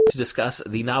to discuss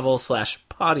the novel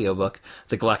 / audiobook,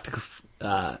 The Galactic...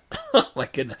 oh my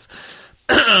goodness.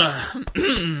 How's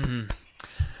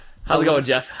it going,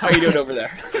 Jeff? How are you doing over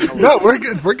there? No, we're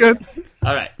good. We're good.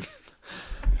 All right.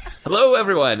 Hello,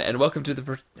 everyone, and welcome to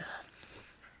the...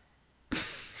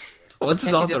 Once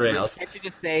it's off the rails. Can't you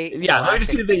just say... Yeah, let me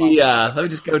just do the... let me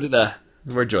just go to the...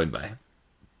 We're joined by...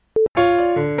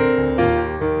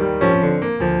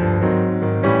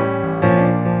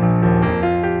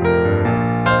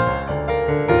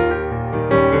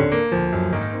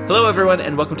 Hello, everyone,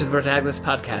 and welcome to the Protagonist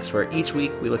podcast, where each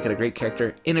week we look at a great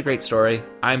character in a great story.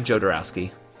 I'm Joe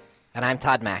Dorowski. And I'm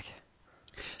Todd Mack.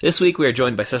 This week we are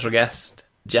joined by special guest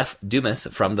Jeff Dumas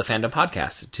from the Fandom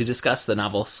Podcast to discuss the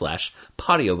novel /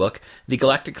 audiobook, The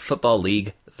Galactic Football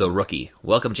League, The Rookie.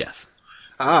 Welcome, Jeff.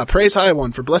 Praise High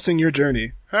One for blessing your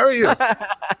journey. How are you?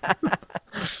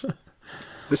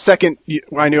 The second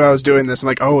I knew I was doing this, I'm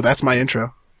like, oh, that's my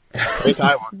intro. Praise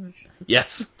High One.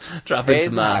 Yes. Dropping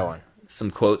Praise High One. Some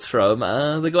quotes from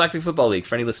the Galactic Football League.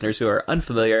 For any listeners who are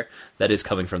unfamiliar, that is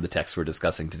coming from the text we're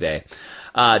discussing today.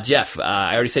 Jeff,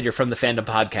 I already said you're from the Fandom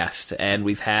Podcast, and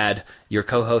we've had your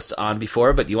co-hosts on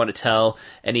before, but do you want to tell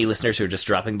any listeners who are just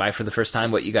dropping by for the first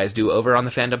time what you guys do over on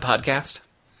the Fandom Podcast?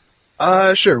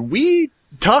 Sure. We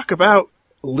talk about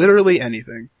literally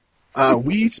anything.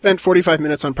 We spent 45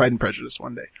 minutes on Pride and Prejudice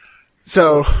one day.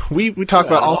 So we talk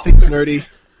about all things nerdy.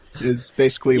 Is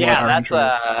basically what our intro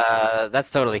is. That's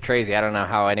totally crazy. I don't know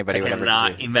how anybody would ever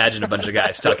not imagine a bunch of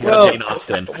guys talking about Jane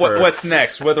Austen. What's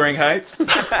next? Wuthering Heights?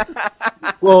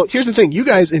 Well, here's the thing. You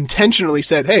guys intentionally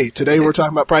said, hey, today we're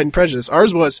talking about Pride and Prejudice.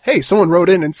 Ours was, hey, someone wrote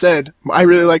in and said, I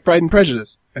really like Pride and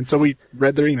Prejudice. And so we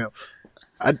read their email.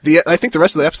 I think the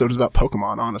rest of the episode was about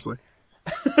Pokemon, honestly.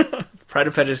 Pride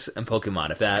and Prejudice and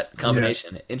Pokemon. If that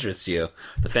combination interests you,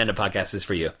 the Fandom Podcast is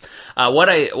for you.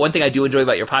 One thing I do enjoy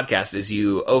about your podcast is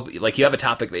you have a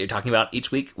topic that you're talking about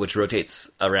each week, which rotates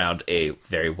around a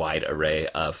very wide array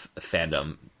of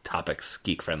fandom topics,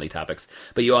 geek-friendly topics.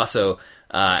 But you also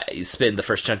you spend the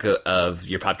first chunk of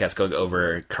your podcast going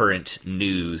over current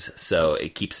news, so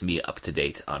it keeps me up to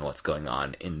date on what's going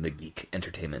on in the geek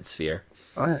entertainment sphere.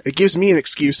 It gives me an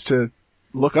excuse to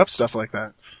look up stuff like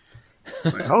that.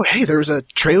 Like, oh, hey, there was a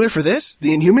trailer for this?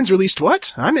 The Inhumans released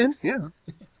what? I'm in, yeah.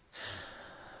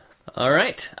 All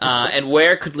right. And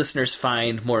where could listeners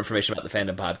find more information about the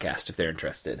Fandom Podcast if they're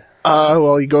interested?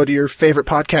 Well, you go to your favorite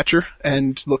podcatcher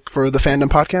and look for the Fandom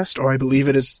Podcast, or I believe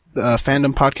it is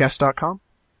fandompodcast.com,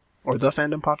 or the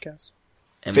Fandom Podcast.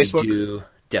 And Facebook. We do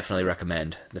definitely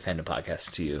recommend the Fandom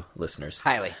Podcast to you listeners.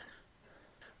 Highly.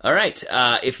 All right.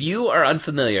 If you are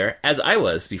unfamiliar, as I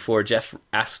was before Jeff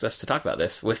asked us to talk about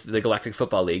this, with the Galactic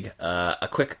Football League, a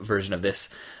quick version of this.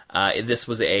 This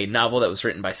was a novel that was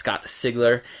written by Scott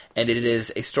Sigler, and it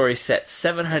is a story set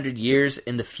 700 years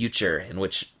in the future, in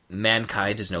which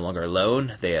mankind is no longer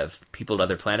alone. They have peopled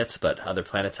other planets, but other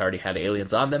planets already had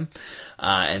aliens on them.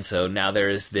 And so now there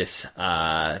is this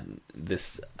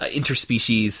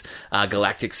interspecies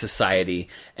galactic society,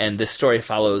 and this story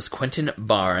follows Quentin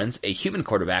Barnes, a human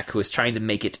quarterback who is trying to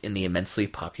make it in the immensely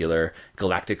popular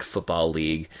Galactic Football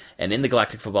League. And in the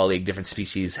Galactic Football League, different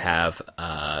species have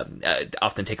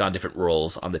often take on different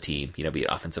roles on the team, be it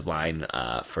offensive line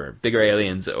for bigger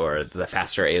aliens, or the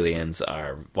faster aliens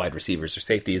are wide receivers or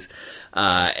safeties.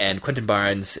 And Quentin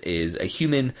Barnes is a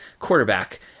human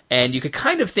quarterback. And you could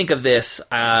kind of think of this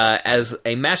as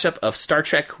a mashup of Star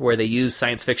Trek, where they use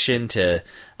science fiction to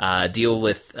deal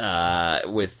with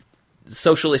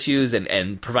social issues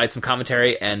and provide some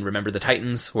commentary, and Remember the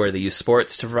Titans, where they use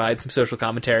sports to provide some social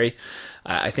commentary.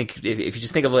 I think if you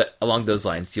just think of it along those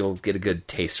lines, you'll get a good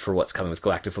taste for what's coming with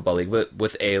Galactic Football League,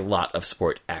 with a lot of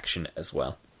sport action as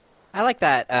well. I like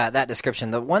that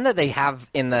description. The one that they have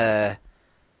in the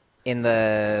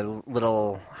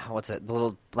little, the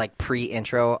little like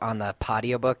pre-intro on the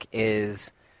audiobook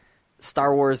is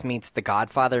Star Wars meets The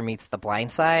Godfather meets The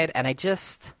Blind Side, and I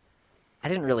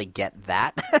didn't really get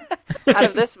that out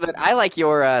of this, but I like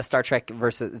your Star Trek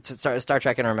versus Star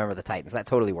Trek and Remember the Titans. That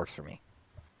totally works for me.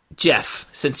 Jeff,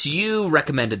 since you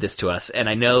recommended this to us, and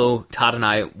I know Todd and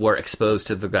I were exposed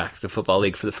to the Galactic Football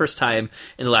League for the first time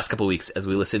in the last couple of weeks as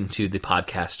we listened to the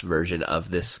podcast version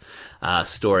of this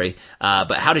story,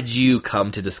 but how did you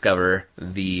come to discover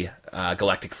the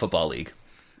Galactic Football League?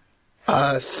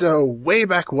 So way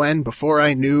back when, before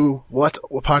I knew what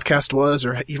a podcast was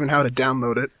or even how to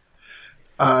download it,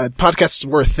 podcasts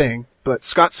were a thing. But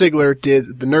Scott Sigler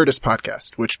did the Nerdist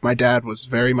podcast, which my dad was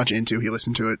very much into. He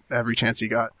listened to it every chance he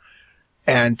got.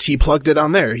 And he plugged it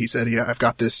on there. He said, yeah, I've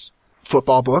got this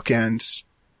football book, and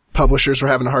publishers were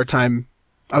having a hard time.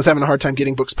 I was having a hard time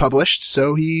getting books published,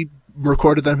 so he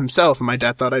recorded them himself, and my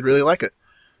dad thought I'd really like it.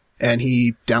 and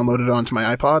he downloaded it onto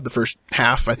my iPod. The first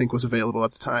half, I think, was available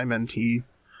at the time, and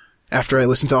after I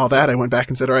listened to all that, I went back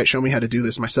and said, all right, show me how to do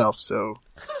this myself. So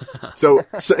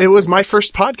it was my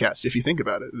first podcast, if you think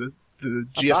about it. The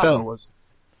GFL awesome. was.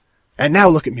 And now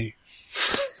look at me.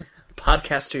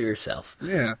 Podcaster yourself.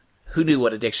 Yeah. Who knew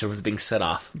what addiction was being set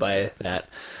off by that,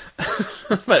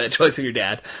 by that choice of your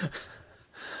dad?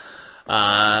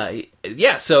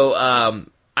 So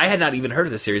I had not even heard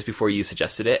of the series before you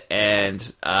suggested it,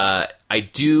 and I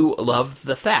do love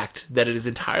the fact that it is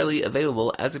entirely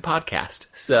available as a podcast.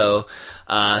 So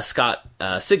Scott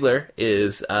Sigler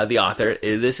is the author.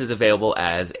 This is available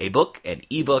as a book, an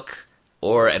ebook,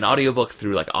 or an audiobook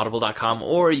through like audible.com,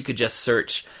 or you could just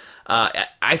search.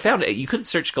 I found it. You couldn't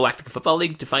search Galactic Football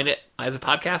League to find it as a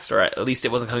podcast, or at least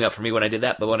it wasn't coming up for me when I did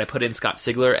that. But when I put in Scott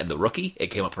Sigler and The Rookie, it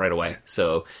came up right away.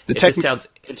 So if this sounds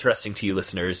interesting to you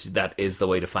listeners, that is the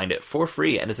way to find it for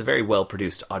free. And it's a very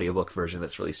well-produced audiobook version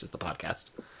that's released as the podcast.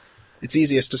 It's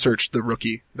easiest to search The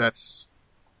Rookie. That's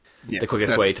the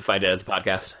quickest way to find it as a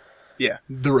podcast. Yeah,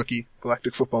 The Rookie,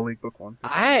 Galactic Football League Book 1.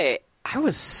 I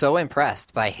was so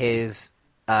impressed by his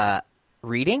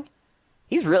reading.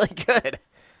 He's really good.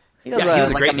 He does he was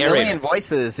a great narrator. Million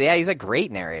voices. Yeah, he's a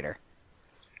great narrator.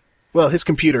 Well, his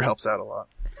computer helps out a lot.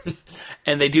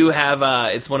 And they do have,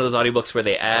 it's one of those audiobooks where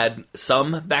they add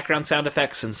some background sound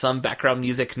effects and some background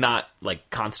music, not like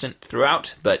constant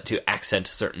throughout, but to accent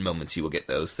certain moments you will get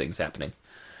those things happening.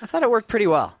 I thought it worked pretty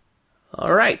well.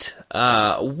 All right.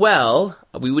 Well,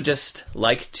 we would just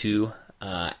like to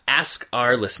ask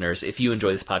our listeners, if you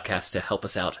enjoy this podcast, to help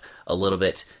us out a little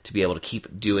bit to be able to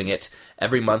keep doing it.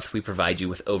 Every month we provide you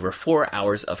with over 4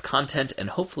 hours of content and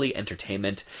hopefully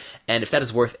entertainment. And if that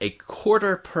is worth a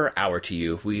quarter per hour to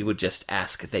you, we would just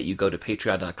ask that you go to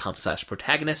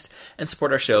patreon.com/protagonist and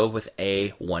support our show with a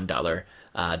 $1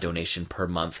 donation per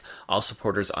month. All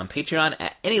supporters on Patreon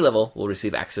at any level will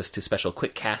receive access to special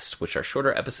quick casts, which are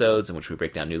shorter episodes in which we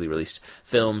break down newly released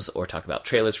films or talk about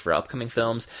trailers for upcoming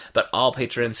films. But all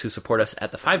patrons who support us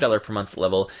at the $5 per month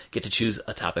level get to choose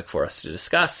a topic for us to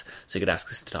discuss. So you could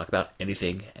ask us to talk about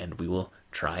anything, and we will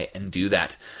try and do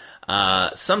that.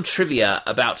 Some trivia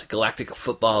about Galactic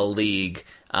Football League.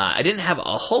 I didn't have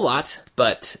a whole lot,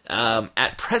 but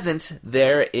at present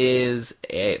there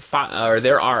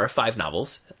are 5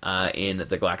 novels in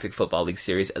the Galactic Football League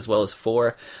series, as well as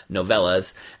 4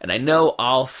 novellas. And I know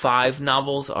all 5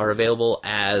 novels are available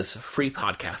as free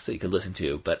podcasts that you could listen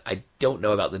to, but I don't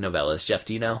know about the novellas. Jeff,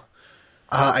 do you know?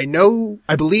 I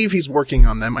believe he's working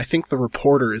on them. I think The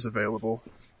Reporter is available.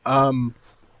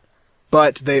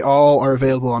 But they all are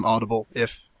available on Audible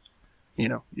if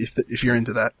you're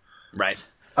into that. Right.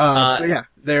 But yeah,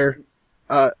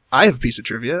 I have a piece of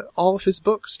trivia. All of his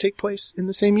books take place in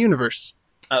the same universe.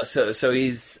 Oh, so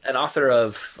he's an author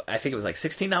of, I think it was like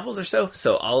 16 novels or so.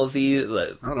 So all of the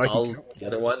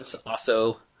other ones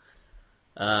also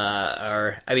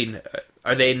are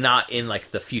they not in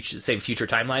like the same future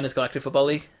timeline as Galactic Football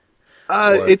League?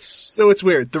 It's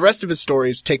weird. The rest of his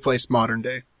stories take place modern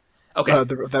day. Okay.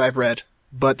 That I've read,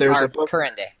 but there's a book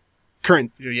current day.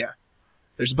 Yeah.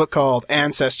 There's a book called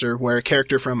Ancestor where a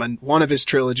character from one of his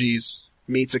trilogies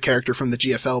meets a character from the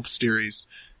GFL series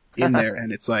in there,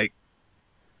 and it's like,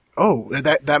 oh,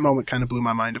 that moment kind of blew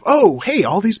my mind. Oh, hey,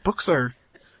 all these books are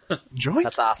joint.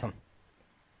 That's awesome.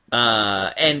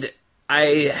 And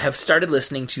I have started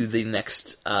listening to the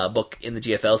next book in the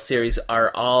GFL series.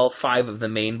 Are all 5 of the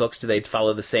main books, do they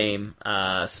follow the same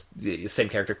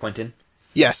character, Quentin?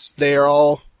 Yes, they are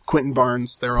all Quentin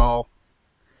Barnes. They're all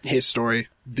his story.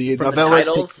 The From novellas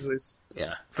the titles,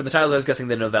 yeah. From the titles, I was guessing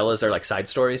the novellas are like side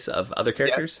stories of other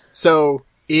characters. Yes. So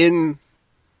in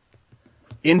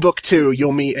book 2,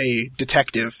 you'll meet a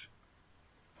detective.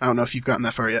 I don't know if you've gotten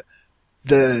that far yet.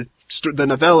 The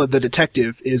novella, The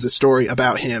Detective, is a story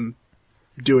about him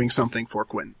doing something for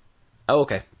Quentin. Oh,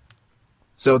 okay.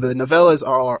 So the novellas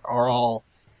are all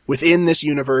within this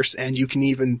universe, and you can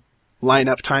even line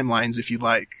up timelines if you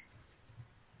like.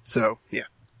 So, yeah.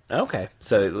 Okay.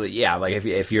 So, yeah, like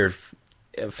if you're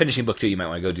finishing book 2, you might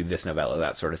want to go do this novella,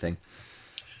 that sort of thing.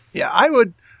 Yeah,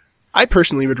 I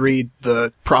personally would read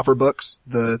the proper books,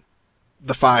 the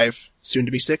 5, soon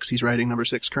to be 6, he's writing number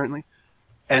 6 currently,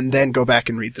 and then go back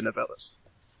and read the novellas.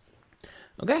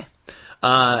 Okay.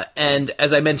 And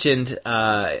as I mentioned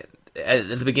at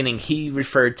the beginning, he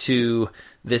referred to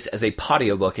this as a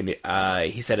podiobook, and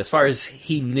he said as far as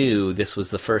he knew, this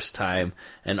was the first time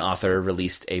an author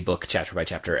released a book chapter by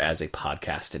chapter as a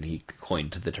podcast, and he coined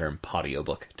the term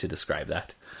podiobook to describe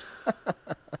that.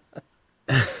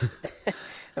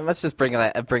 It must just bring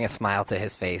a smile to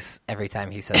his face every time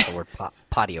he says the word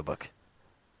podiobook.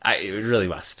 It really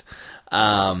must.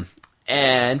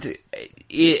 And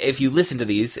if you listen to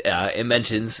these, it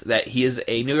mentions that he is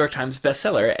a New York Times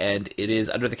bestseller, and it is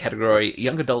under the category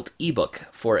Young Adult Ebook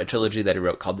for a trilogy that he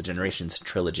wrote called the Generations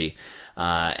Trilogy.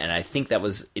 And I think that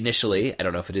was initially, I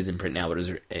don't know if it is in print now, but it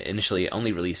was initially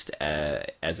only released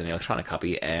as an electronic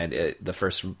copy, and the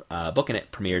first book in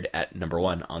it premiered at number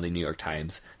 1 on the New York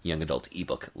Times Young Adult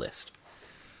Ebook list.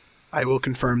 I will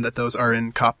confirm that those are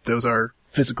those are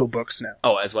physical books now.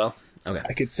 Oh, as well? Okay.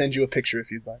 I could send you a picture if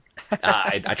you'd like.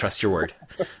 I trust your word.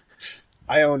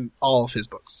 I own all of his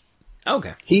books.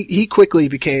 Okay. He quickly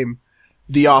became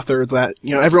the author that,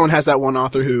 everyone has that one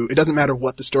author who, it doesn't matter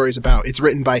what the story's about, it's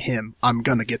written by him. I'm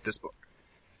gonna get this book.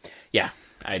 Yeah.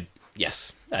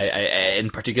 Yes. I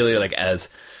and particularly like as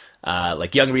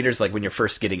young readers, like when you're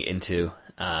first getting into,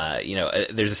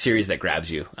 there's a series that grabs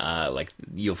you, like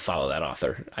you'll follow that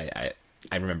author. I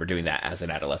remember doing that as an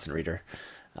adolescent reader,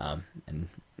 and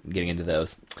getting into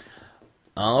those.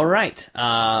 All right.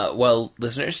 Well,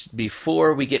 listeners,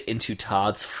 before we get into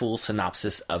Todd's full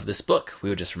synopsis of this book, we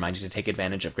would just remind you to take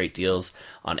advantage of great deals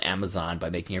on Amazon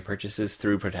by making your purchases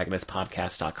through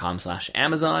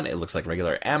protagonistpodcast.com/Amazon. It looks like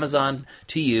regular Amazon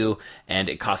to you, and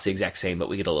it costs the exact same, but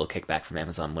we get a little kickback from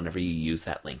Amazon whenever you use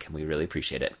that link, and we really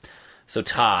appreciate it. So,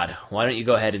 Todd, why don't you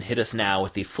go ahead and hit us now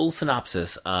with the full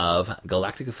synopsis of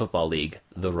Galactic Football League,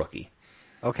 The Rookie.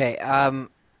 Okay,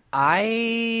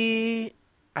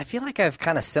 I feel like I've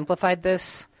kind of simplified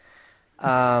this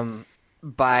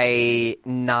by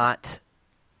not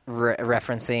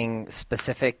referencing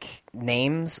specific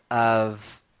names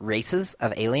of races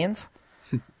of aliens.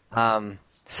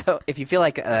 So if you feel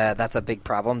like that's a big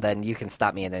problem, then you can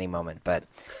stop me at any moment. But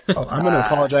I'm going to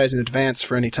apologize in advance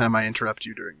for any time I interrupt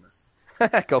you during this.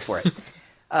 Go for it.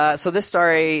 So this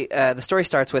story, the story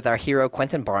starts with our hero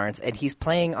Quentin Barnes, and he's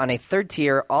playing on a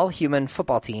third-tier, all-human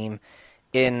football team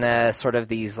in sort of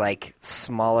these like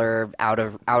smaller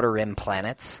outer rim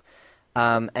planets,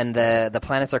 and the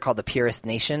planets are called the Purest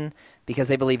Nation because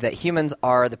they believe that humans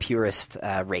are the purest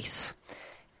race.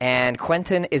 And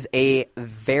Quentin is a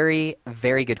very,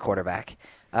 very good quarterback.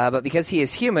 But because he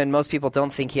is human, most people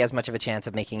don't think he has much of a chance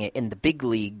of making it in the big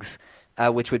leagues,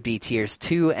 which would be tiers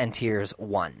 2 and tier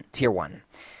 1.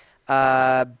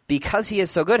 Because he is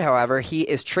so good, however, he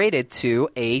is traded to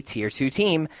a tier 2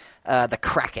 team, the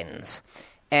Krakens.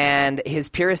 And his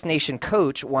Purist Nation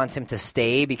coach wants him to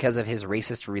stay because of his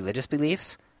racist religious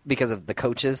beliefs, because of the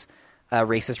coach's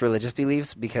racist religious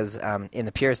beliefs, because in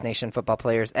the Purist Nation, football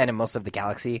players, and in most of the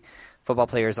Galaxy, football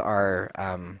players are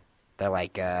they're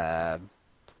like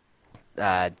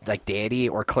deity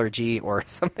or clergy or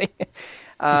something.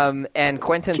 And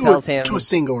Quentin tells him... To a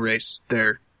single race,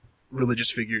 they're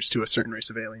religious figures to a certain race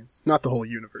of aliens, not the whole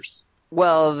universe.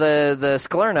 Well, the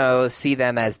Sklerno see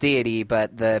them as deity,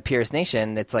 but the Purist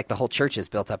Nation, it's like the whole church is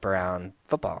built up around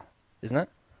football, isn't it?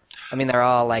 I mean, they're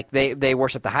all like, they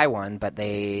worship the High One, but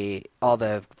all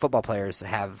the football players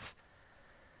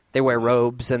they wear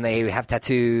robes and they have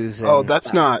tattoos. And that's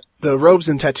stuff. Not, the robes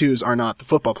and tattoos are not the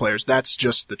football players, that's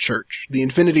just the church. The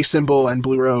infinity symbol and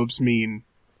blue robes mean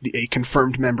a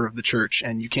confirmed member of the church,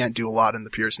 and you can't do a lot in the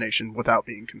Purist Nation without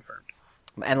being confirmed.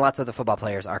 And lots of the football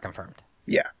players are confirmed.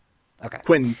 Yeah. Okay.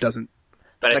 Quentin doesn't.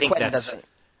 But I think Quentin that's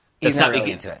he's not really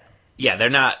really into it. Yeah, they're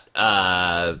not.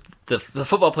 The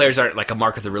football players aren't like a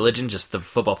mark of the religion. Just the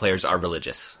football players are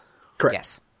religious. Correct.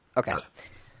 Yes. Okay.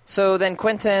 So then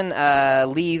Quentin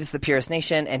leaves the Purist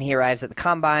Nation, and he arrives at the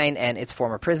Combine and its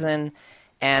former prison.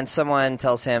 And someone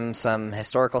tells him some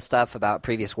historical stuff about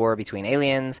previous war between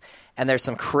aliens, and there's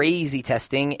some crazy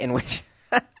testing in which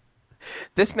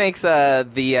this makes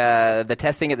the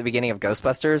testing at the beginning of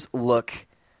Ghostbusters look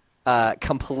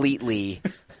completely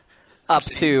up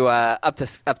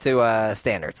to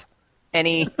standards,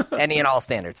 any and all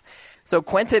standards. So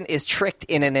Quentin is tricked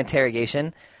in an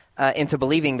interrogation into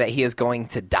believing that he is going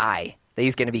to die, that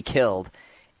he's going to be killed,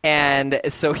 and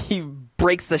so he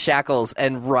breaks the shackles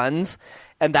and runs,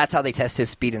 and that's how they test his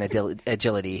speed and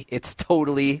agility. It's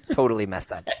totally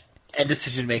messed up. And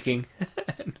decision making.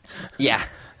 Yeah.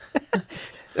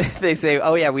 They say,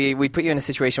 "Oh yeah, we put you in a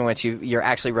situation in which you're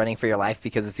actually running for your life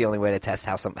because it's the only way to test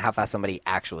how fast somebody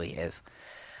actually is."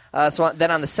 So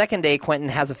then on the second day, Quentin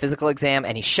has a physical exam,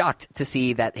 and he's shocked to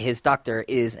see that his doctor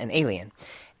is an alien.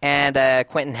 And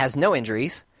Quentin has no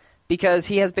injuries because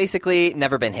he has basically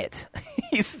never been hit.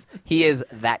 He is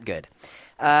that good.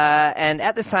 And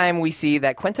at this time, we see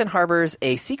that Quentin harbors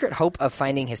a secret hope of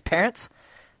finding his parents,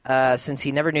 since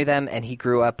he never knew them, and he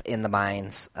grew up in the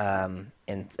mines in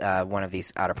one of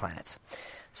these outer planets.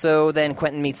 So then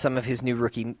Quentin meets some of his new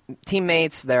rookie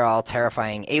teammates. They're all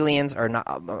terrifying aliens, or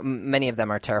not. Many of them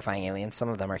are terrifying aliens. Some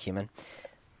of them are human.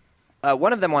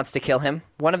 One of them wants to kill him.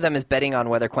 One of them is betting on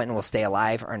whether Quentin will stay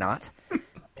alive or not.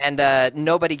 And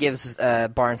nobody gives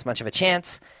Barnes much of a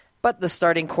chance. But the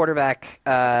starting quarterback,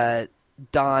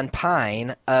 Don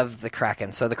Pine of the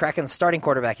Kraken. So the Kraken's starting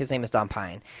quarterback, his name is Don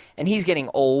Pine. And he's getting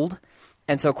old.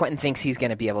 And so Quentin thinks he's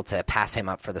going to be able to pass him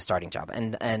up for the starting job.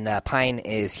 And Pine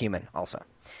is human also.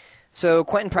 So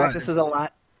Quentin practices a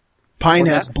lot. Pine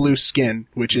has blue skin,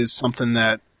 which is something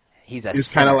that he's a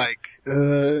is kind of like,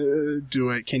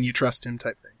 can you trust him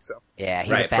type thing. So yeah,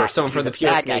 he's right. a bad, For someone from the he's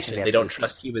a bad PS guy Nation, 'cause he they has don't blue skin.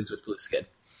 trust humans with blue skin.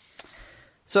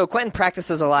 So Quentin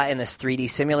practices a lot in this 3D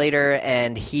simulator,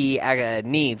 and he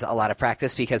needs a lot of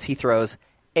practice because he throws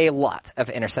a lot of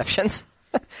interceptions.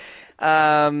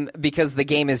 Because the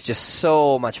game is just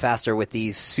so much faster with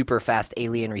these super fast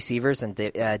alien receivers and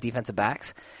defensive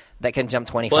backs that can jump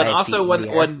 25 Well, and also feet in the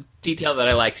air. one detail that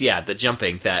I liked, the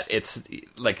jumping, that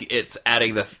it's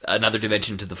adding another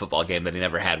dimension to the football game that he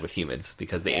never had with humans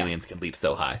because the aliens can leap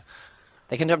so high.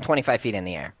 They can jump 25 feet in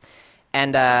the air.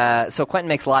 And so Quentin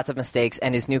makes lots of mistakes,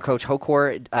 and his new coach,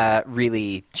 Hokor,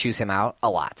 really chews him out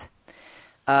a lot.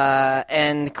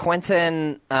 And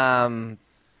Quentin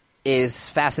is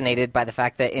fascinated by the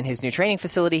fact that in his new training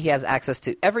facility, he has access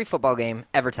to every football game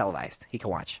ever televised he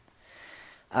can watch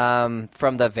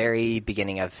from the very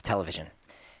beginning of television.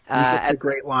 a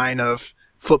great line of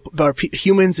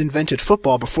humans invented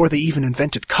football before they even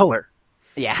invented color.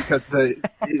 Yeah. Because the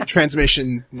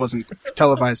transmission wasn't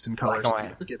televised in color. Black and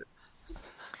white. Get it.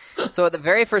 So at the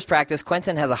very first practice,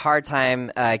 Quentin has a hard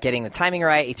time getting the timing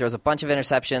right. He throws a bunch of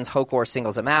interceptions. Hokor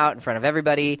singles him out in front of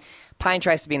everybody. Pine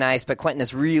tries to be nice, but Quentin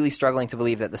is really struggling to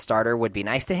believe that the starter would be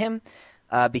nice to him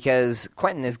because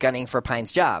Quentin is gunning for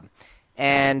Pine's job.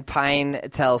 And Pine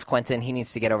tells Quentin he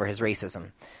needs to get over his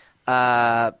racism.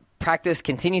 Practice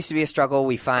continues to be a struggle.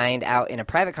 We find out in a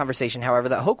private conversation, however,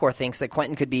 that Hokor thinks that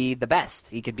Quentin could be the best.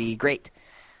 He could be great.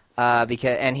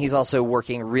 And he's also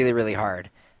working really, really hard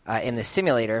in the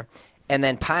simulator. And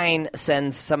then Pine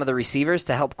sends some of the receivers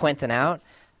to help Quentin out.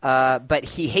 But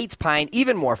he hates Pine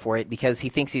even more for it because he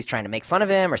thinks he's trying to make fun of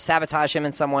him or sabotage him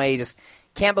in some way. He just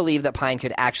can't believe that Pine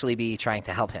could actually be trying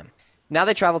to help him. Now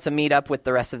they travel to meet up with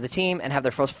the rest of the team and have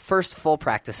their first full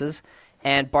practices.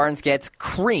 And Barnes gets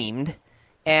creamed.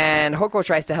 And Hokor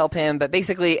tries to help him, but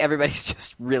basically everybody's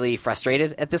just really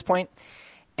frustrated at this point.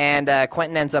 And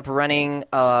Quentin ends up running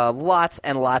lots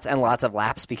and lots and lots of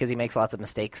laps because he makes lots of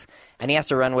mistakes. And he has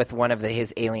to run with one of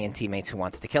his alien teammates who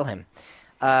wants to kill him.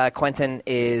 Quentin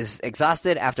is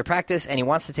exhausted after practice, and he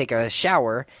wants to take a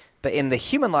shower. But in the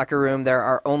human locker room, there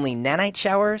are only nanite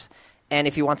showers. And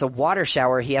if he wants a water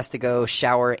shower, he has to go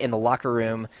shower in the locker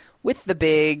room with the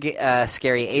big,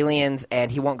 scary aliens.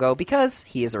 And he won't go because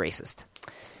he is a racist.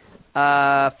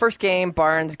 First game,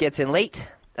 Barnes gets in late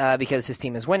because his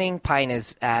team is winning. Pine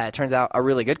is, turns out, a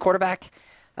really good quarterback.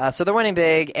 So they're winning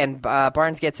big, and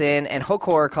Barnes gets in, and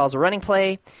Hokor calls a running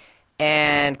play,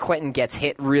 and Quentin gets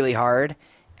hit really hard,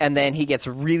 and then he gets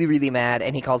really, really mad,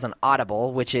 and he calls an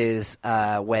audible, which is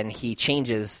when he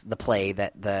changes the play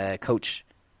that the coach...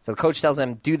 So the coach tells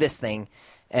him, do this thing,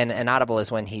 and an audible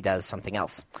is when he does something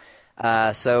else.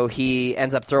 So he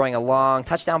ends up throwing a long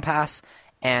touchdown pass,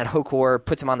 and Hokor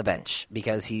puts him on the bench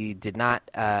because he did not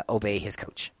obey his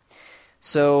coach.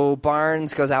 So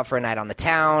Barnes goes out for a night on the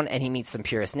town, and he meets some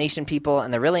Purist Nation people,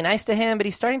 and they're really nice to him, but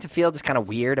he's starting to feel just kind of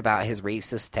weird about his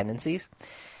racist tendencies.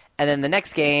 And then the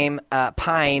next game,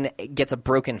 Pine gets a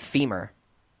broken femur,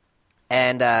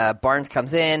 and Barnes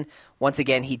comes in. Once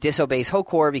again, he disobeys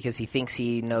Hokor because he thinks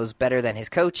he knows better than his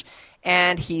coach,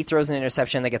 and he throws an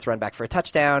interception that gets run back for a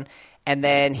touchdown, and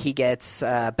then he gets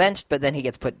benched, but then he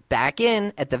gets put back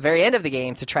in at the very end of the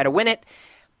game to try to win it,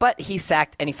 but he's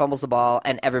sacked and he fumbles the ball,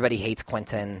 and everybody hates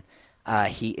Quentin.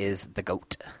 He is the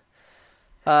GOAT.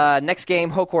 Next game,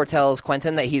 Hokor tells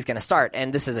Quentin that he's going to start,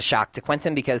 and this is a shock to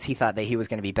Quentin because he thought that he was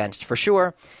going to be benched for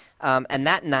sure. And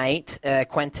that night,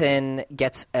 Quentin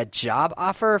gets a job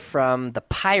offer from the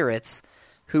Pirates,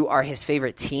 who are his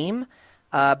favorite team.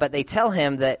 But they tell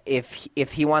him that if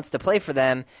he wants to play for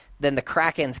them, then the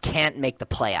Krakens can't make the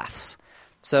playoffs.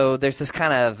 So there's this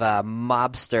kind of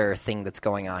mobster thing that's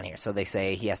going on here. So they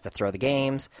say he has to throw the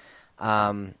games,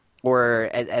 or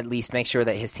at least make sure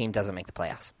that his team doesn't make the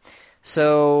playoffs.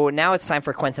 So now it's time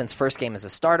for Quentin's first game as a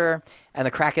starter, and the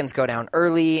Krakens go down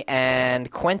early, and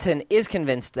Quentin is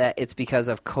convinced that it's because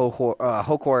of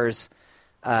Hokor's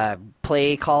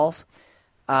play calls.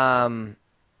 And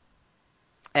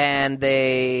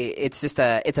it's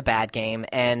a bad game,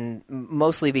 and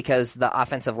mostly because the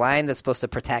offensive line that's supposed to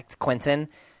protect Quentin,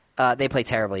 they play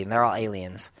terribly, and they're all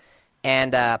aliens.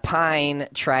 And Pine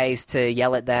tries to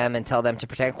yell at them and tell them to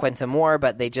protect Quentin more,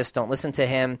 but they just don't listen to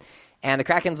him. And the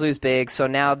Krakens lose big, so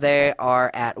now they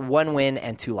are at 1 win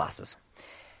and 2 losses.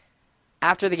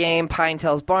 After the game, Pine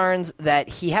tells Barnes that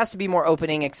he has to be more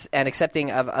opening and accepting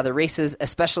of other races,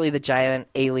 especially the giant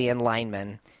alien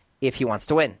linemen, if he wants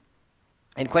to win.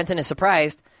 And Quentin is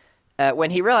surprised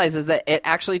when he realizes that it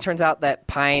actually turns out that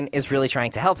Pine is really trying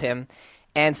to help him.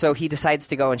 And so he decides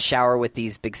to go and shower with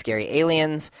these big scary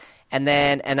aliens. And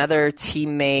then another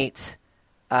teammate,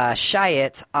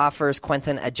 Shiat, offers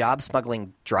Quentin a job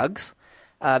smuggling drugs.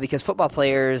 Because football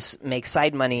players make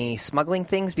side money smuggling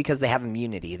things because they have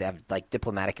immunity. They have, like,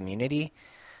 diplomatic immunity.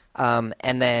 And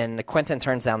then Quentin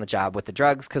turns down the job with the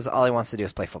drugs because all he wants to do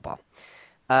is play football.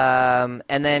 And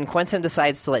then Quentin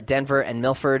decides to let Denver and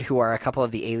Milford, who are a couple of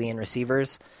the alien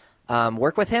receivers,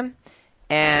 work with him.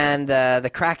 And the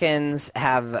Krakens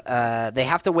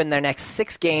have to win their next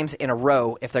 6 games in a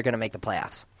row if they're going to make the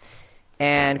playoffs.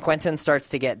 And Quentin starts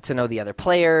to get to know the other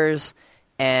players.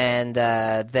 And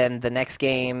then the next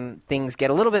game, things get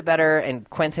a little bit better, and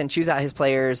Quentin chews out his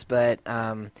players, but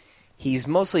he's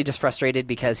mostly just frustrated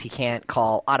because he can't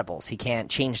call audibles. He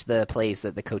can't change the plays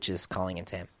that the coach is calling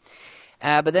into him.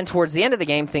 But then towards the end of the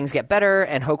game, things get better,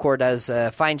 and Hokor does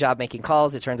a fine job making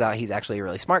calls. It turns out he's actually a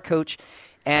really smart coach.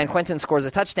 And Quentin scores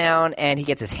a touchdown, and he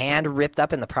gets his hand ripped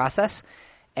up in the process.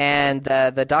 And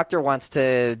the doctor wants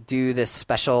to do this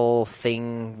special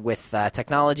thing with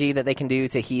technology that they can do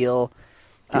to heal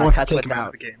He wants cuts to take him without.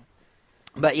 out of the game.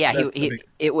 But yeah,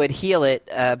 it would heal it,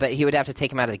 but he would have to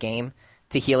take him out of the game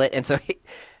to heal it. And so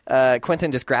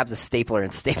Quentin just grabs a stapler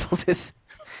and staples his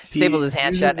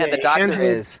hand shut. And the doctor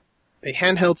is a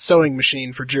handheld sewing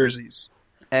machine for jerseys.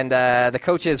 And the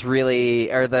coach is really,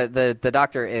 or the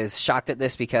doctor is shocked at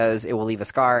this because it will leave a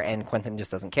scar, and Quentin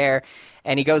just doesn't care.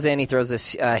 And he goes in, he throws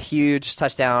this huge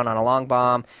touchdown on a long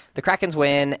bomb. The Krakens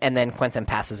win, and then Quentin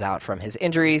passes out from his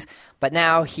injuries. But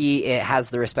now he has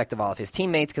the respect of all of his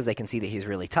teammates because they can see that he's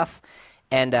really tough,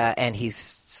 and he's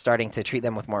starting to treat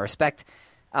them with more respect.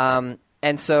 And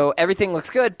so everything looks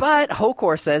good, but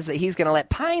Hokor says that he's going to let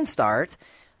Pine start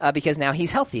because now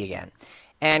he's healthy again.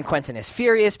 And Quentin is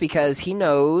furious because he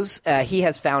knows he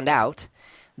has found out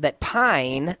that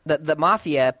Pine, that the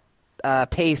Mafia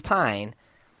pays Pine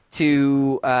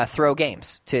to throw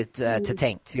games, to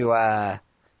tank.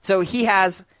 So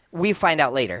we find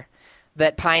out later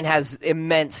that Pine has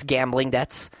immense gambling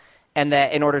debts, and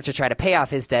that in order to try to pay off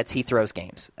his debts, he throws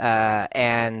games.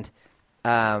 And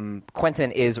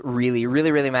Quentin is really,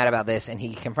 really, really mad about this, and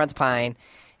he confronts Pine.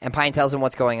 And Pine tells him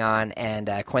what's going on, and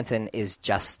Quentin is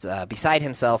just beside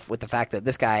himself with the fact that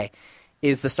this guy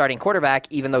is the starting quarterback,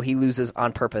 even though he loses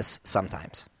on purpose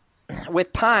sometimes.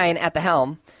 With Pine at the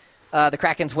helm, the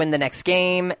Krakens win the next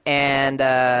game, and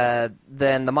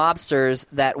then the mobsters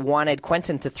that wanted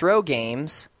Quentin to throw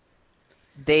games,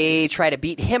 they try to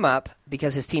beat him up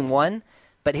because his team won,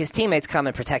 but his teammates come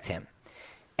and protect him.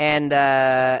 And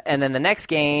then the next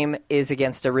game is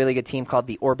against a really good team called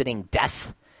the Orbiting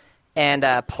Death. And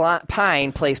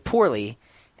Pine plays poorly,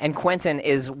 and Quentin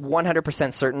is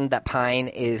 100% certain that Pine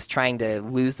is trying to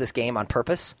lose this game on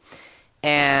purpose.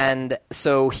 And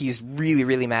so he's really,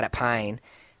 really mad at Pine.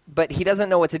 But he doesn't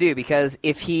know what to do because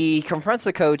if he confronts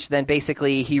the coach, then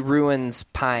basically he ruins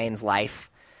Pine's life.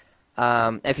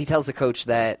 If he tells the coach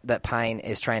that Pine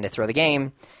is trying to throw the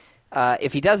game,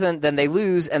 if he doesn't, then they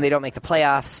lose and they don't make the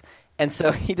playoffs. And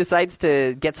so he decides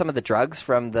to get some of the drugs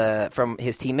from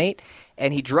his teammate,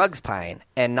 and he drugs Pine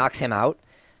and knocks him out.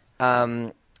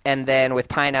 And then with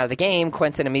Pine out of the game,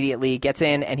 Quentin immediately gets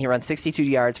in, and he runs 62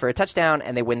 yards for a touchdown,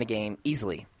 and they win the game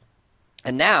easily.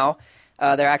 And now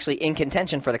they're actually in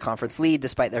contention for the conference lead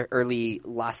despite their early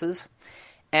losses.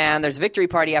 And there's a victory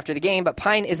party after the game, but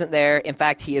Pine isn't there. In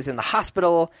fact, he is in the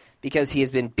hospital because he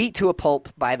has been beat to a pulp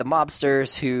by the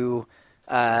mobsters who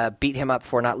beat him up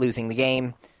for not losing the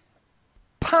game.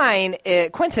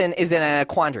 Quentin is in a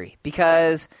quandary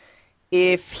because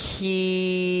if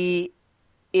he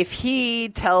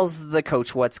tells the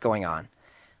coach what's going on,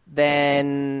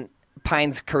 then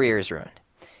Pine's career is ruined.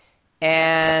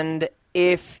 And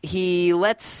if he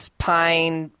lets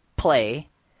Pine play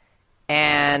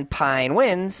and Pine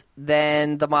wins,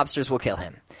 then the mobsters will kill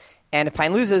him. And if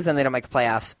Pine loses, then they don't make the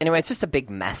playoffs. Anyway, it's just a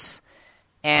big mess.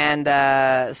 And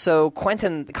so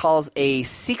Quentin calls a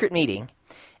secret meeting,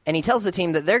 and he tells the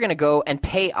team that they're going to go and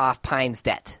pay off Pine's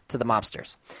debt to the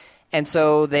mobsters. And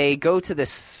so they go to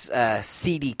this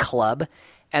seedy club,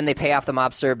 and they pay off the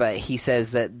mobster, but he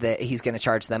says that he's going to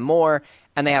charge them more.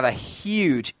 And they have a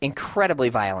huge, incredibly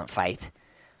violent fight,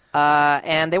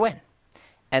 and they win.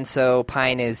 And so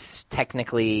Pine is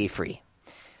technically free.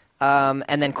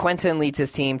 And then Quentin leads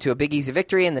his team to a big easy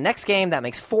victory in the next game. That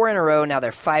makes 4 in a row. Now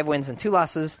they're 5 wins and 2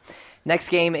 losses. Next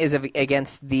game is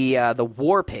against the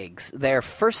War Pigs. They're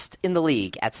first in the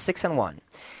league at 6-1.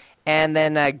 And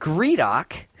then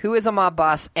Greedock, who is a mob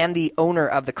boss and the owner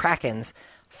of the Krakens,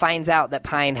 finds out that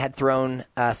Pine had thrown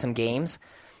some games.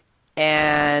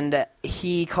 And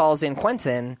he calls in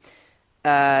Quentin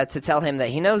to tell him that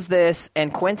he knows this.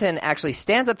 And Quentin actually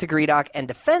stands up to Greedock and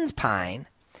defends Pine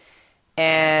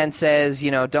and says,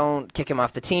 don't kick him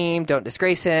off the team, don't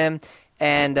disgrace him.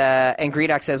 And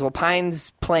Greedock says, well,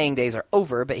 Pine's playing days are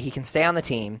over, but he can stay on the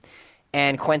team.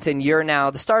 And Quentin, you're now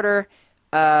the starter,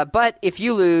 but if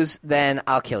you lose, then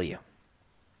I'll kill you.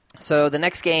 So the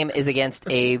next game is against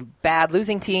a bad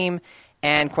losing team,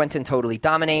 and Quentin totally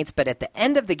dominates. But at the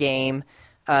end of the game,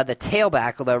 the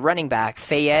tailback, the running back,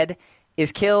 Fayed,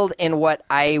 is killed in what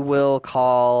I will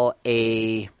call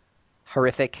a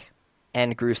horrific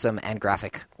and gruesome and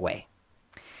graphic way.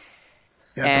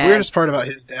 Yeah, the weirdest part about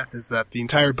his death is that the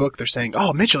entire book they're saying,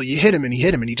 "Oh, Mitchell, you hit him, and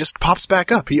he just pops back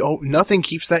up. Nothing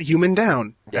keeps that human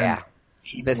down." Yeah, and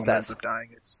he's the one that ends up dying.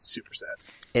 It's super sad.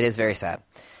 It is very sad.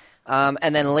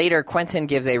 And then later, Quentin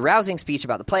gives a rousing speech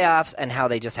about the playoffs and how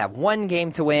they just have one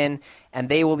game to win, and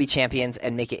they will be champions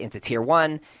and make it into Tier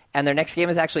 1. And their next game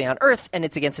is actually on Earth, and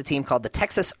it's against a team called the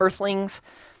Texas Earthlings,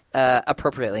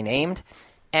 appropriately named.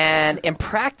 And in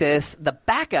practice, the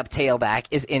backup tailback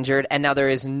is injured, and now there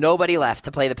is nobody left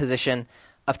to play the position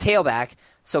of tailback.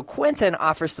 So Quentin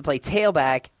offers to play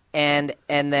tailback, and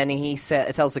then he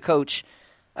tells the coach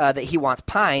that he wants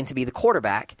Pine to be the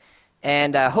quarterback.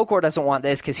 And Hokor doesn't want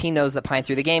this because he knows that Pine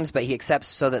threw the games, but he accepts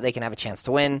so that they can have a chance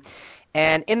to win.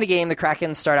 And in the game, the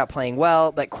Krakens start out playing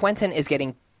well, but Quentin is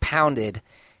getting pounded.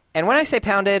 And when I say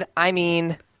pounded, I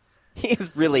mean he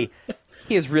is really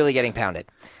getting pounded.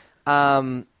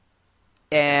 And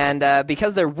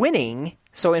because they're winning,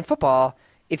 so in football,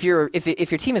 if your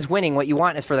team is winning, what you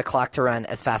want is for the clock to run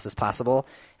as fast as possible.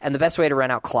 And the best way to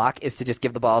run out clock is to just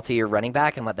give the ball to your running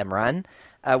back and let them run,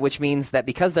 which means that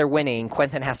because they're winning,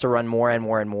 Quentin has to run more and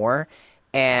more and more,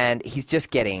 and he's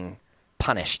just getting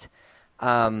punished.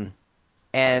 And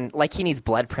he needs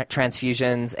blood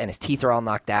transfusions, and his teeth are all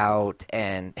knocked out,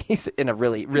 and he's in a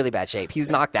really, really bad shape. He's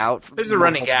knocked out. There's a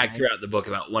running gag throughout the book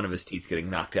about one of his teeth getting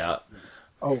knocked out.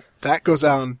 Oh, that goes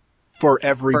on for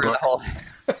every book.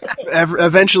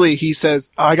 Eventually, he says,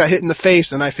 I got hit in the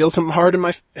face, and I feel something hard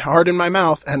in my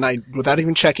mouth, and without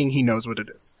even checking, he knows what it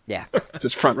is. Yeah. It's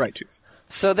his front right tooth.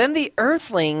 So then the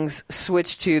Earthlings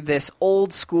switch to this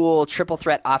old-school triple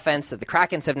threat offense that the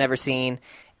Krakens have never seen,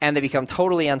 and they become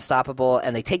totally unstoppable,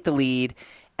 and they take the lead.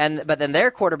 But then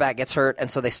their quarterback gets hurt, and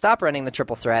so they stop running the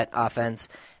triple threat offense.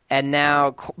 And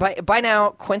now, by now,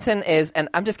 Quentin is, and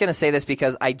I'm just going to say this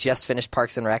because I just finished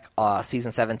Parks and Rec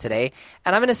season 7 today,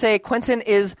 and I'm going to say Quentin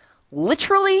is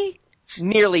literally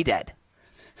nearly dead.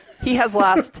 He has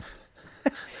lost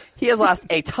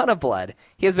a ton of blood.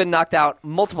 He has been knocked out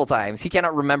multiple times. He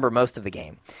cannot remember most of the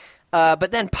game.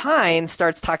 But then Pine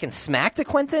starts talking smack to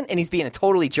Quentin, and he's being a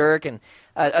total jerk, and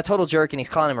he's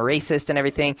calling him a racist and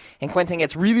everything. And Quentin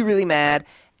gets really, really mad,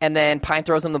 and then Pine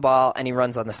throws him the ball, and he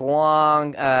runs on this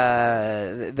long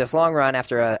run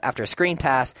after a screen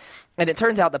pass. And it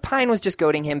turns out that Pine was just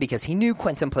goading him because he knew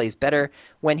Quentin plays better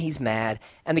when he's mad.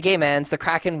 And the game ends. The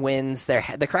Kraken wins. The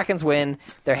Krakens win.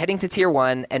 They're heading to Tier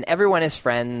 1, and everyone is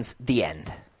friends. The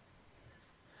end.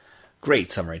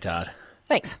 Great summary, Todd.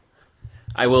 Thanks.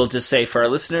 I will just say for our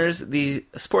listeners, the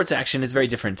sports action is very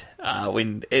different.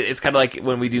 It's kind of like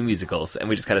when we do musicals and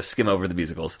we just kind of skim over the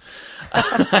musicals.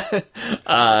 That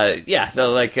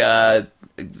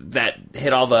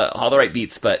hit all the right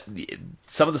beats, but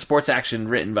some of the sports action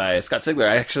written by Scott Sigler,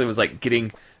 I actually was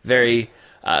getting very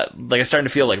I starting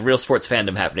to feel like real sports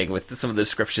fandom happening with some of the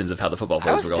descriptions of how the football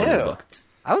players were going in the book.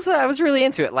 I was really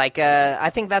into it. I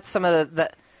think that's some of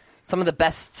the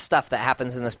best stuff that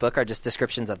happens in this book are just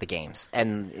descriptions of the games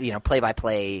and,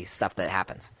 play-by-play stuff that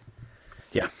happens.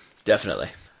 Yeah, definitely.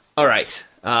 All right,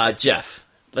 Jeff,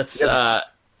 let's.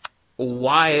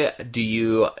 Why do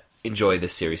you enjoy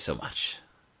this series so much?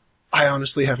 I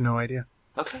honestly have no idea.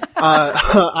 Okay.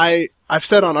 I've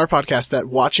said on our podcast that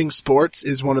watching sports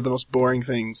is one of the most boring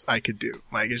things I could do.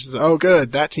 It's just, oh,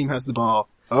 good, that team has the ball.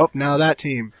 Oh, now that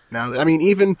team.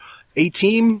 Even a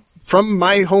team from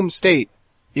my home state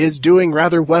is doing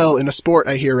rather well in a sport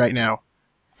I hear right now.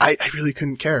 I really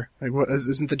couldn't care.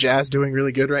 Isn't the Jazz doing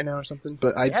really good right now or something?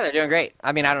 Yeah, they're doing great.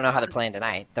 I don't know how they're playing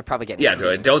tonight. They're probably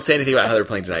getting don't say anything about how they're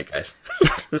playing tonight, guys.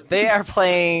 They are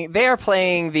playing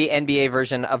the NBA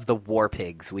version of the War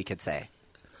Pigs, we could say.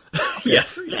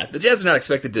 Yes, yeah. The Jazz are not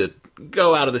expected to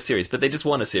go out of the series, but they just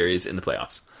won a series in the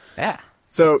playoffs. Yeah.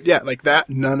 So yeah, like that,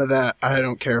 none of that. I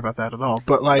don't care about that at all.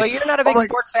 But like, So you're not a big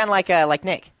sports fan like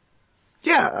Nick?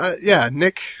 Yeah,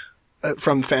 Nick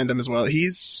from fandom as well.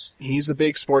 He's a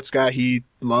big sports guy. He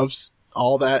loves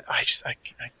all that. I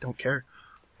don't care.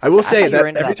 I will say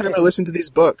that every time I listen to these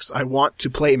books, I want to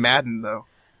play Madden though.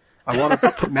 I want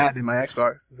to put Madden in my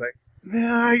Xbox. It's like,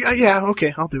 yeah,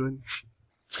 okay, I'll do it.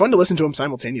 It's fun to listen to them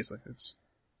simultaneously.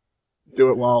 Do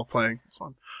it while playing. It's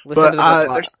fun. Listen to the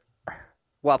book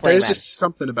while playing there's Madden. just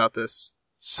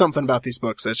something about these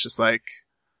books that's just like,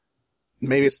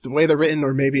 maybe it's the way they're written,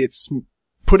 or maybe it's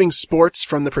putting sports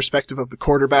from the perspective of the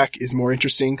quarterback is more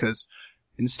interesting, because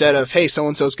instead of, hey,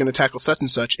 so-and-so's going to tackle such and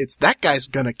such, it's that guy's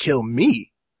going to kill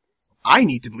me. I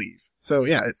need to leave. So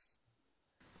yeah,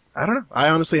 I don't know. I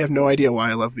honestly have no idea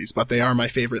why I love these, but they are my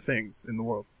favorite things in the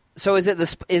world. So if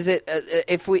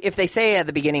they say at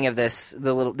the beginning of this,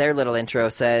 their little intro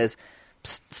says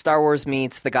Star Wars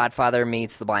meets The Godfather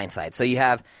meets The Blind Side. So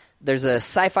there's a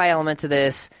sci-fi element to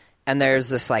this, and there's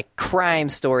this like crime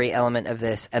story element of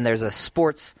this, and there's a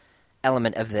sports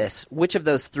element of this. Which of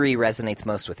those three resonates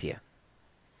most with you?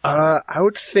 I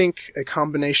would think a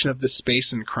combination of the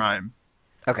space and crime.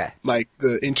 Okay. Like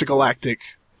the intergalactic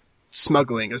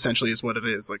smuggling essentially is what it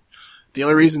is. Like the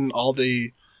only reason all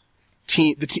the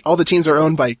teams are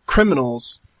owned by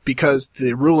criminals because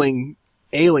the ruling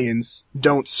aliens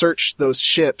don't search those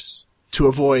ships to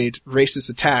avoid racist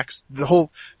attacks. The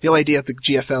whole idea of the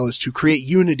GFL is to create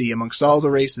unity amongst all the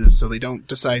races so they don't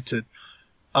decide to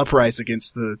uprise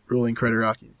against the ruling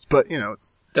Creterakians. But,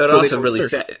 it's... That would so also really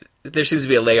there seems to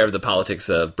be a layer of the politics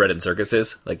of bread and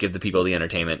circuses, like give the people the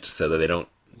entertainment so that they don't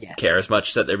care as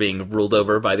much that they're being ruled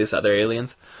over by these other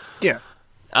aliens. Yeah.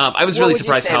 I was really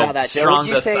surprised how strong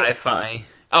the say... sci-fi...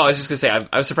 Oh, I was just going to say,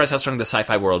 I was surprised how strong the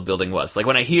sci-fi world building was. Like,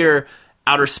 when I hear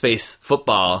outer space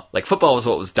football, like, football was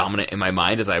what was dominant in my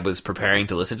mind as I was preparing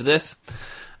to listen to this.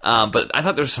 But I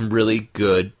thought there was some really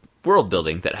good world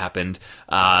building that happened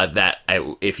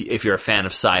if you're a fan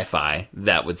of sci-fi,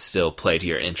 that would still play to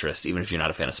your interest, even if you're not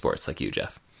a fan of sports like you,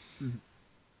 Jeff.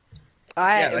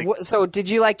 So did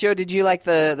you like, Joe,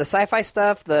 the sci-fi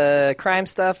stuff, the crime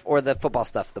stuff, or the football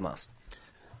stuff the most?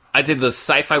 I'd say the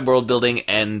sci-fi world building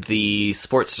and the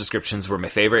sports descriptions were my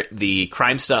favorite. The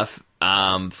crime stuff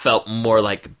felt more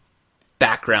like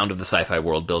background of the sci-fi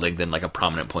world building than like a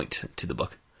prominent point to the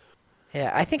book.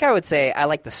 Yeah, I think I would say I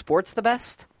like the sports the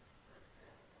best.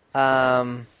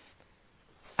 I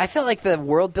felt like the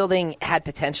world building had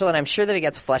potential, and I'm sure that it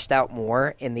gets fleshed out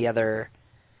more in the other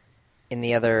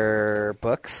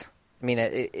books. I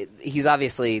mean, he's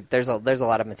obviously there's a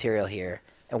lot of material here,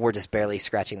 and we're just barely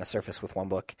scratching the surface with one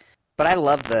book. But I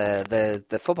love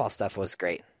the football stuff was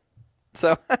great.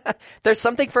 So there's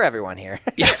something for everyone here.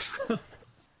 Yes.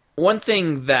 One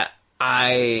thing that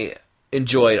I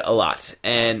enjoyed a lot,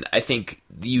 and I think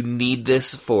you need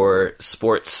this for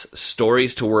sports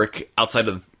stories to work outside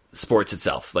of sports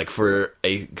itself, like for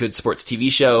a good sports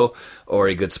TV show or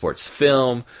a good sports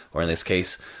film, or in this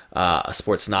case, a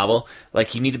sports novel.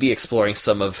 Like, you need to be exploring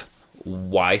some of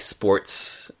why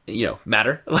sports,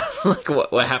 matter, like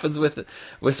what happens with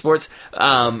sports,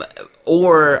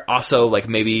 or also like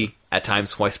maybe at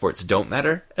times why sports don't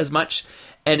matter as much.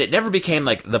 And it never became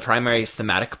like the primary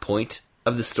thematic point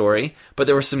of the story, but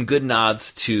there were some good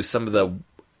nods to some of the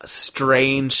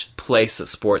strange place that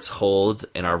sports hold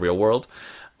in our real world.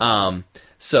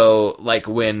 So like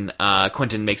when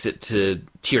Quentin makes it to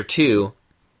tier 2,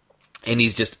 and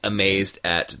he's just amazed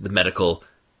at the medical,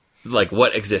 like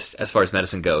what exists as far as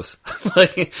medicine goes.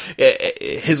 Like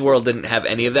his world didn't have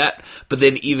any of that. But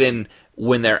then even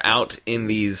when they're out in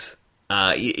these,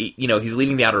 he's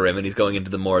leaving the Outer Rim and he's going into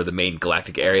the main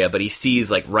galactic area, but he sees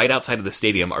like right outside of the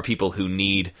stadium are people who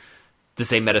need the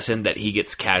same medicine that he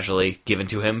gets casually given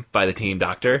to him by the team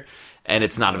doctor, and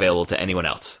it's not available to anyone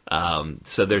else.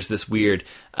 So there's this weird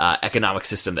economic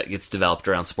system that gets developed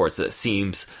around sports that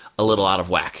seems a little out of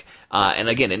whack. And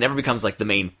again, it never becomes like the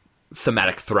main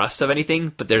thematic thrust of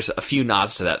anything, but there's a few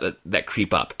nods to that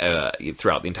creep up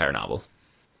throughout the entire novel.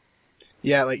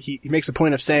 Yeah, like he makes a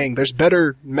point of saying there's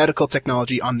better medical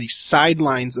technology on the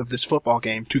sidelines of this football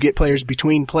game to get players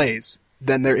between plays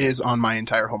than there is on my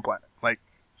entire home planet. Like,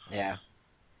 yeah,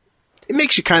 it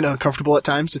makes you kind of uncomfortable at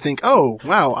times to think, oh,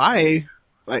 wow, I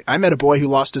met a boy who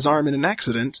lost his arm in an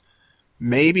accident.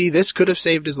 Maybe this could have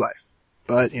saved his life.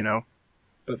 But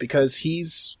because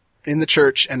he's in the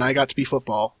church and I got to be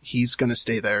football, he's going to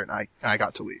stay there and I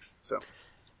got to leave. So.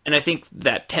 And I think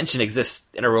that tension exists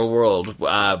in our real world,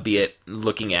 be it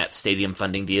looking at stadium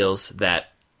funding deals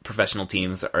that professional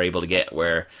teams are able to get,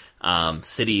 where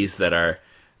cities that are,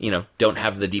 don't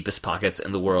have the deepest pockets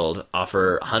in the world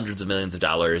offer hundreds of millions of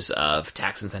dollars of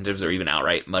tax incentives or even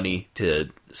outright money to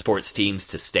sports teams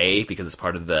to stay because it's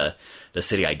part of the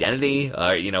city identity,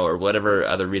 or whatever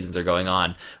other reasons are going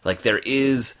on. Like, there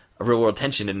is a real world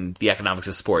tension in the economics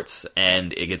of sports,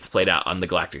 and it gets played out on the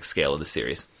galactic scale of the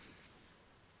series.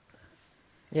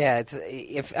 Yeah,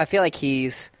 I feel like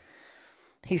he's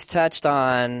touched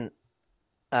on.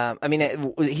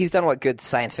 He's done what good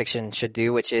science fiction should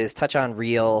do, which is touch on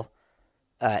real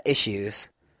issues,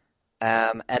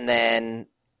 and then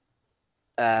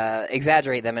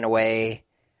exaggerate them in a way,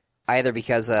 either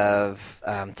because of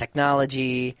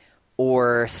technology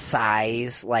or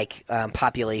size, like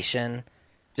population.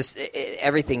 Just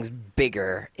everything's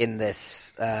bigger in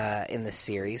this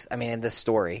series. In this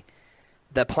story.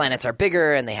 The planets are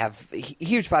bigger and they have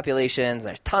huge populations.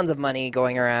 There's tons of money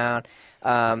going around.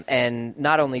 And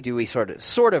not only do we sort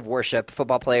of worship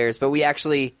football players, but we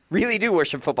actually really do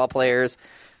worship football players.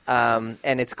 And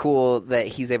it's cool that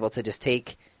he's able to just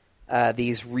take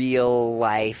these real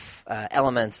life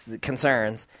elements,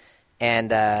 concerns,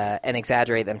 and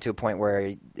exaggerate them to a point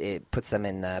where it puts them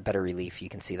in better relief. You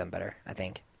can see them better, I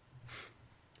think.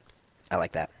 I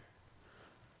like that.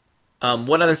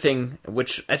 One other thing,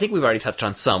 which I think we've already touched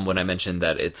on some when I mentioned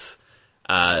that it's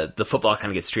the football kind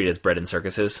of gets treated as bread and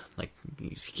circuses. Like,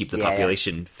 you keep the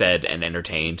population fed and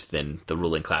entertained, then the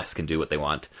ruling class can do what they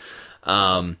want.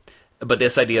 But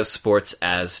this idea of sports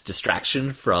as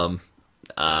distraction from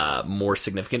more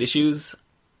significant issues,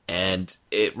 and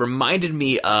it reminded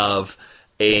me of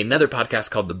another podcast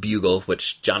called The Bugle,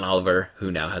 which John Oliver, who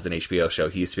now has an HBO show,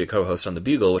 he used to be a co-host on The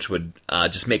Bugle, which would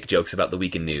just make jokes about the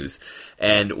week in news.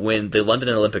 And when the London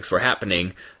Olympics were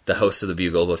happening, the hosts of The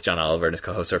Bugle, both John Oliver and his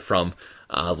co-hosts, are from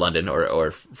London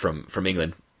or from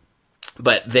England.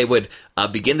 But they would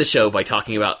begin the show by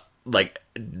talking about, like,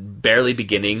 barely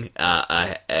beginning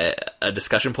a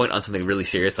discussion point on something really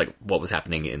serious, like what was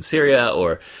happening in Syria,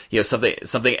 or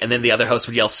something, and then the other host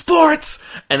would yell "sports,"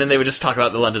 and then they would just talk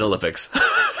about the London Olympics,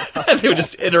 and they would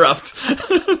just interrupt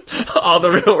all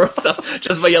the real world stuff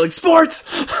just by yelling "sports,"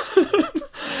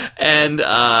 and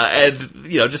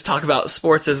just talk about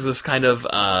sports as this kind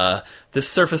of this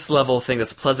surface level thing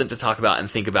that's pleasant to talk about and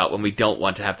think about when we don't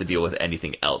want to have to deal with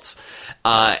anything else.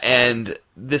 And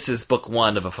this is book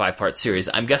 1 of a 5-part series.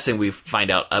 I'm guessing we find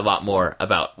out a lot more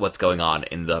about what's going on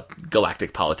in the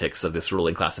galactic politics of this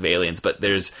ruling class of aliens, but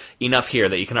there's enough here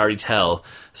that you can already tell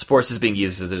sports is being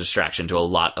used as a distraction to a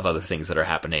lot of other things that are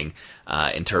happening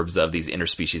in terms of these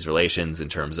interspecies relations, in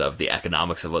terms of the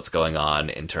economics of what's going on,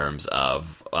 in terms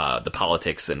of the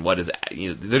politics and what is...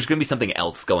 there's going to be something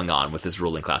else going on with this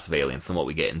ruling class of aliens than what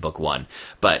we get in book 1.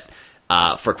 But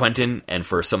for Quentin and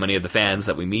for so many of the fans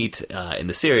that we meet in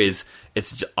the series,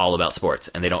 it's all about sports,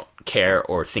 and they don't care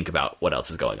or think about what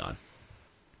else is going on.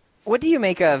 What do you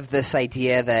make of this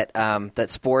idea that that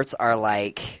sports are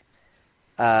like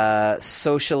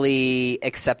socially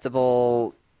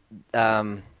acceptable?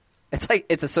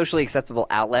 It's a socially acceptable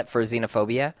outlet for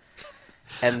xenophobia,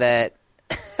 and that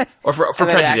or for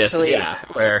prejudice, actually,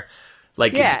 where.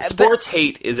 Sports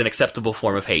hate is an acceptable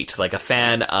form of hate. Like, a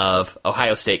fan of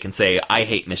Ohio State can say, "I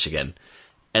hate Michigan,"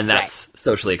 and that's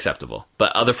socially acceptable.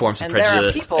 But other forms of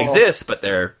prejudice exist, but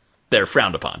they're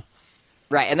frowned upon.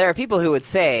 Right, and there are people who would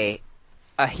say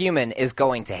a human is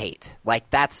going to hate. Like,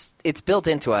 it's built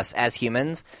into us as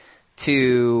humans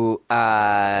to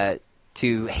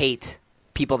hate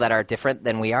people that are different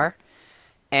than we are.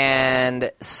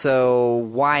 And so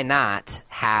why not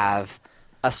have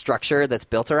a structure that's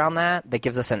built around that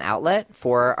gives us an outlet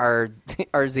for our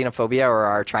xenophobia or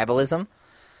our tribalism,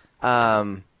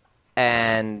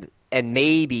 and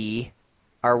maybe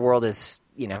our world is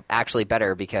actually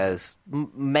better because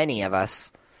many of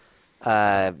us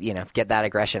get that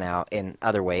aggression out in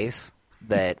other ways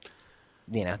that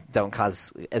don't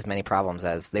cause as many problems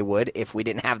as they would if we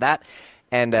didn't have that,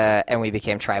 and we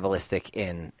became tribalistic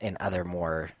in other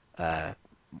more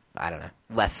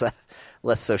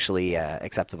less socially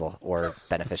acceptable or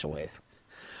beneficial ways.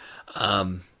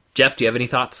 Jeff, do you have any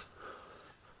thoughts?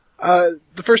 The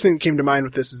first thing that came to mind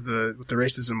with this is with the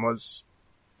racism was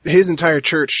his entire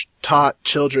church taught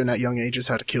children at young ages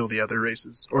how to kill the other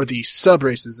races, or the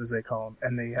sub-races as they call them,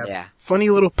 and they have funny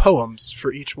little poems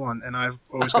for each one, and I've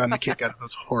always gotten a kick out of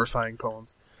those horrifying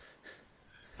poems.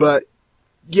 But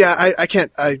yeah, I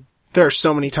can't, there are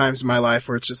so many times in my life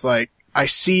where it's just like, I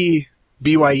see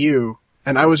BYU,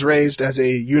 and I was raised as a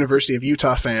University of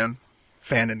Utah fan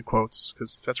in quotes,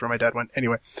 because that's where my dad went.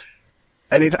 Anyway,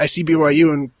 and I see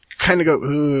BYU and kind of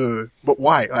go, ugh, but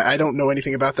why? I don't know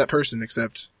anything about that person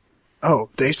except, oh,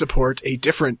 they support a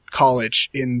different college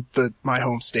in my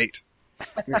home state.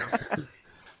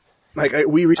 Like,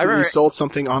 we recently remember- sold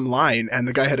something online, and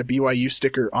the guy had a BYU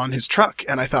sticker on his truck,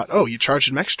 and I thought, oh, you charged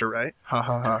him extra, right? Ha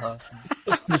ha ha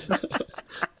ha.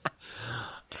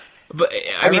 But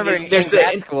I remember in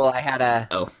grad school, I had a...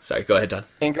 Oh, sorry. Go ahead, Don.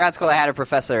 In grad school, I had a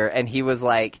professor, and he was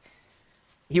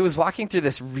walking through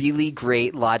this really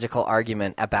great logical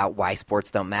argument about why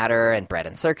sports don't matter and bread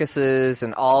and circuses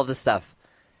and all of this stuff.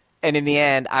 And in the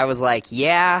end, I was like,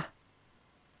 yeah,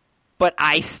 but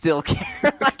I still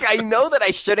care. Like, I know that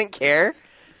I shouldn't care,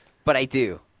 but I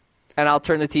do. And I'll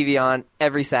turn the TV on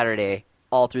every Saturday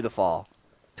all through the fall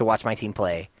to watch my team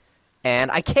play. And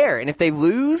I care. And if they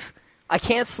lose, I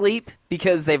can't sleep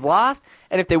because they've lost.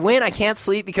 And if they win, I can't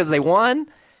sleep because they won.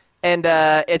 And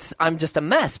I'm just a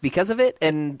mess because of it.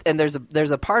 And there's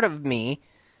a part of me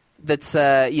that's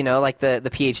like the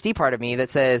PhD part of me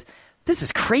that says, this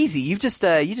is crazy. You've just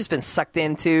been sucked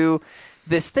into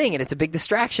this thing, and it's a big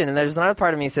distraction. And there's another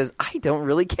part of me that says, I don't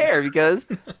really care because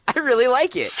I really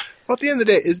like it. Well, at the end of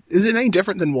the day, is it any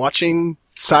different than watching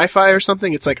sci-fi or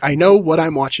something? It's like, I know what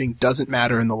I'm watching doesn't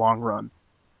matter in the long run.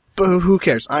 But who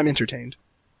cares? I'm entertained.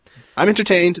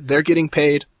 They're getting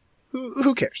paid.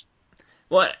 Who cares?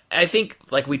 Well, I think,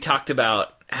 like, we talked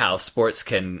about how sports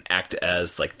can act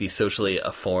as, like, the socially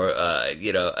a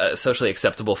socially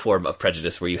acceptable form of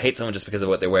prejudice where you hate someone just because of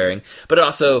what they're wearing, but it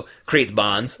also creates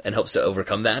bonds and helps to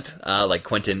overcome that. Like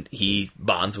Quentin, he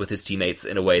bonds with his teammates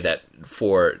in a way that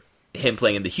for him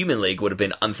playing in the human league would have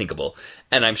been unthinkable.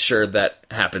 And I'm sure that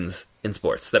happens in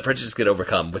sports, that prejudice get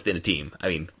overcome within a team. I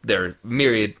mean, there are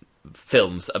myriad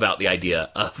films about the idea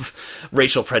of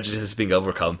racial prejudices being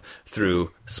overcome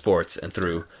through sports and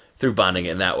through bonding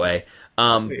in that way.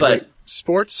 But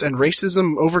sports and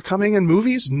racism overcoming in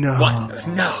movies? No. What?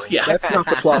 No, yeah. That's not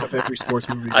the plot of every sports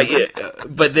movie.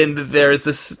 But then there's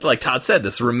this, like Todd said,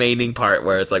 this remaining part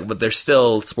where it's like, but there's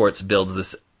still, sports builds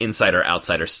this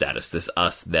insider-outsider status, this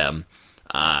us-them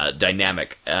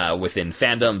dynamic within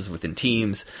fandoms, within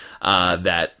teams,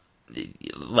 that,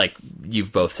 like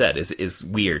you've both said, is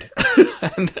weird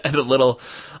and a little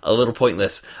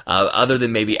pointless, other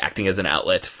than maybe acting as an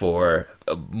outlet for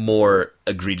more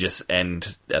egregious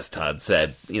and, as Todd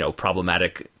said,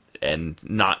 problematic and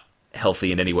not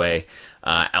healthy in any way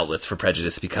outlets for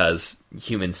prejudice, because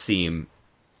humans seem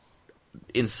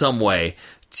in some way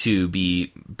to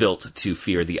be built to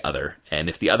fear the other, and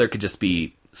if the other could just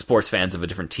be sports fans of a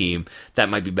different team, that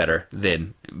might be better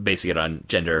than basing it on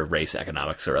gender, race,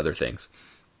 economics, or other things.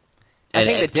 I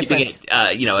think the difference,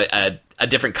 a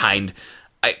different kind.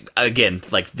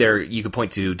 You could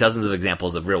point to dozens of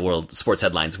examples of real world sports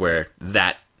headlines where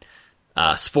that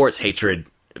sports hatred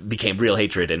became real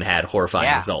hatred and had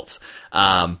horrifying results.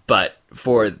 But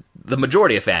for the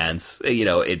majority of fans,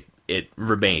 it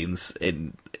remains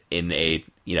in a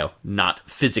not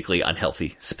physically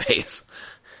unhealthy space.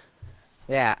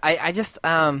 Yeah, I just,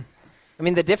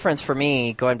 the difference for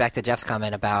me, going back to Jeff's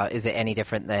comment about is it any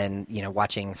different than,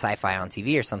 watching sci-fi on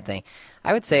TV or something,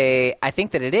 I would say I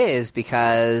think that it is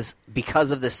because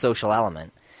of this social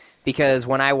element. Because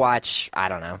when I watch, I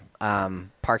don't know,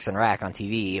 Parks and Rec on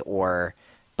TV or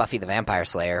Buffy the Vampire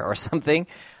Slayer or something,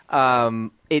 that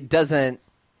doesn't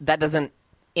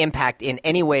impact in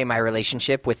any way my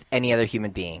relationship with any other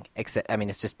human being. Except,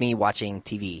 it's just me watching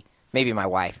TV. Maybe my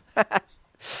wife.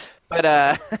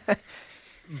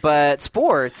 But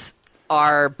sports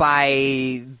are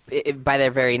by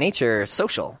their very nature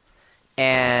social,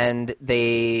 and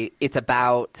it's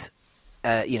about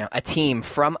a team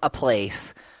from a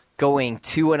place going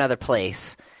to another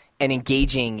place and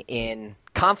engaging in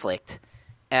conflict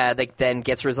that then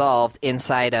gets resolved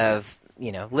inside of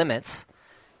limits.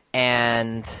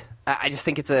 And I just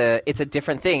think it's a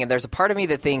different thing. And there's a part of me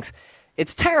that thinks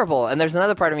it's terrible, and there's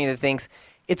another part of me that thinks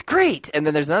it's great, and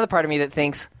then there's another part of me that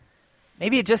thinks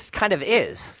maybe it just kind of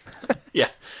is. Yeah.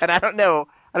 And I don't know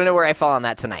where I fall on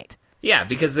that tonight. Yeah,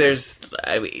 because there's,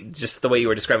 just the way you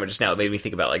were describing it just now, it made me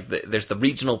think about, there's the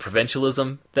regional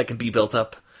provincialism that can be built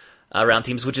up around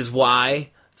teams, which is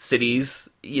why cities,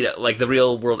 like the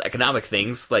real world economic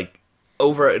things, like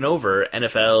over and over,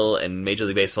 NFL and Major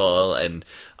League Baseball and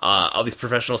all these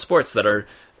professional sports that are,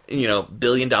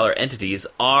 billion-dollar entities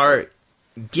are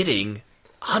getting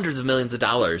hundreds of millions of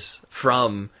dollars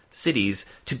from cities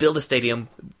to build a stadium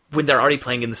when they're already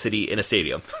playing in the city in a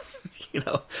stadium.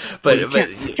 But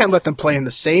you can't let them play in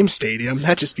the same stadium.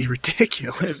 That'd just be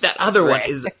ridiculous. That other one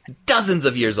is dozens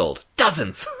of years old.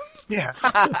 Dozens. Yeah.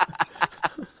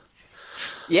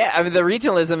 Yeah, the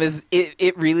regionalism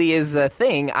it really is a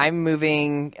thing. I'm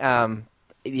moving,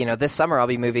 this summer I'll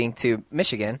be moving to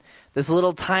Michigan, this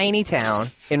little tiny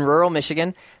town in rural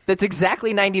Michigan that's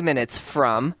exactly 90 minutes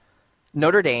from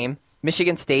Notre Dame,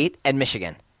 Michigan State, and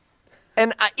Michigan.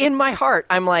 And in my heart,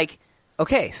 I'm like,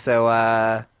 okay, so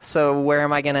where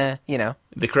am I gonna,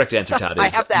 The correct answer, Todd, I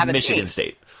is have to have a Michigan team.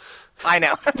 State. I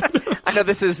know. I know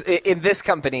this is in this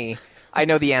company. I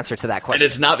know the answer to that And question.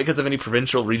 it's not because of any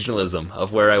provincial regionalism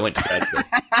of where I went to grad school.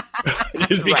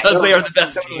 It's because they are the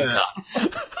best team, Todd.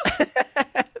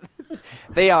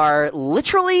 They are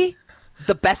literally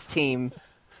the best team.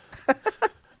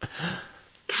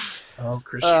 Oh,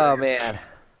 Chris. Oh Traeger. man,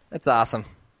 that's awesome.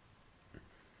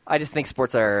 I just think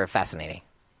sports are fascinating.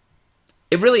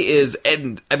 It really is,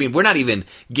 and I mean, we're not even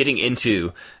getting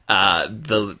into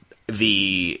the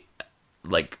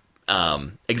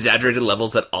exaggerated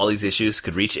levels that all these issues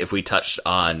could reach if we touched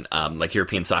on like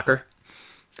European soccer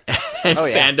and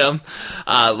fandom.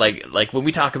 Like when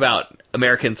we talk about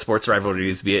American sports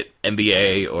rivalries, be it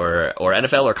NBA or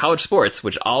NFL or college sports,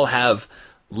 which all have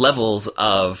levels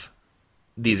of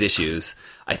these issues.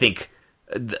 I think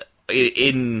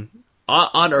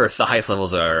on Earth, the highest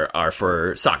levels are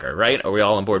for soccer, right? Are we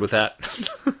all on board with that?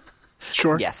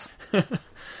 Sure. Yes.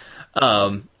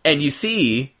 And you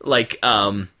see,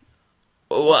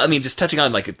 just touching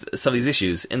on some of these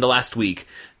issues in the last week,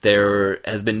 there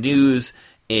has been news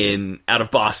out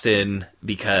of Boston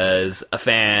because a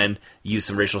fan used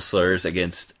some racial slurs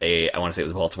against I want to say it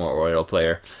was a Baltimore Oriole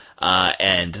player.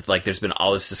 And there's been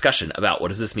all this discussion about what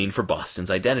does this mean for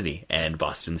Boston's identity and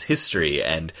Boston's history,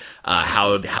 and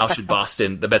how should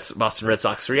Boston Red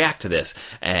Sox react to this,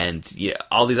 and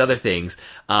all these other things.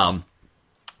 But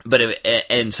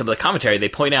in some of the commentary, they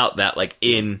point out that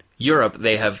in Europe,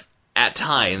 they have at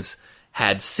times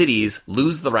had cities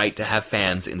lose the right to have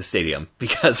fans in the stadium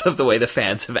because of the way the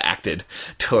fans have acted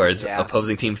towards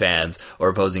opposing team fans or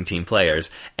opposing team players.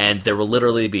 And there will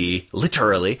literally be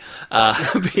a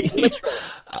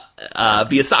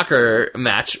soccer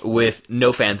match with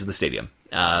no fans in the stadium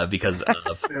because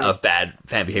of bad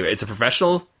fan behavior. It's a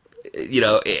professional,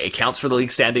 it counts for the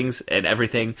league standings and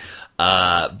everything,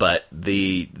 but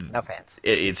no fans.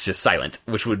 It's just silent,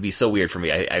 which would be so weird for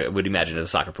me. I would imagine as a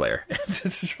soccer player to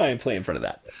try and play in front of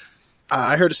that.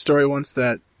 I heard a story once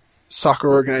that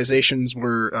soccer organizations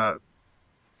were,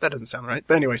 that doesn't sound right,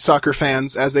 but anyway, soccer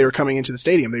fans, as they were coming into the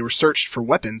stadium, they were searched for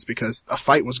weapons because a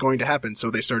fight was going to happen,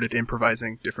 so they started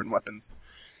improvising different weapons.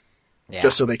 Yeah.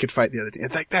 Just so they could fight the other team.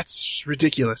 That's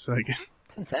ridiculous. It's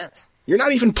intense. You're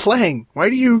not even playing. Why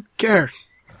do you care?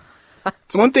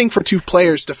 It's one thing for two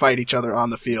players to fight each other on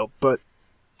the field, but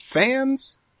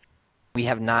fans? We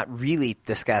have not really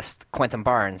discussed Quentin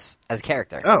Barnes as a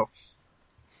character. Oh.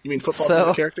 You mean football's not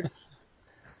a character?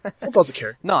 Football's a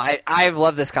character. No, I've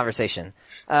loved this conversation.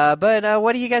 But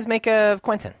what do you guys make of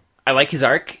Quentin? I like his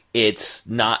arc. It's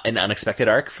not an unexpected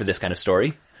arc for this kind of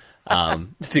story.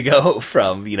 To go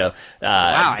from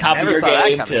top of your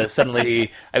game to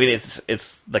suddenly,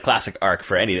 it's the classic arc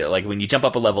for any, when you jump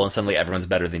up a level and suddenly everyone's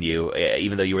better than you,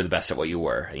 even though you were the best at what you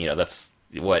were. That's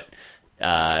what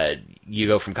you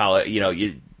go from college.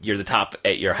 You're the top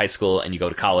at your high school, and you go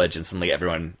to college, and suddenly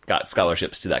everyone got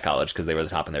scholarships to that college because they were the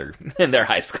top in their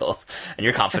high schools, and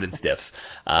your confidence dips.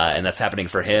 And that's happening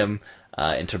for him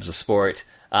in terms of sport.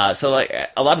 So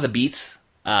a lot of the beats.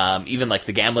 Even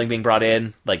the gambling being brought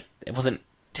in, it wasn't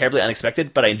terribly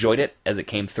unexpected, but I enjoyed it as it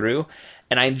came through,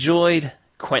 and I enjoyed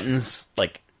Quentin's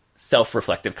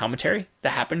self-reflective commentary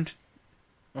that happened.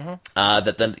 Mm-hmm.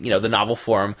 That the novel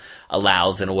form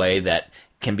allows in a way that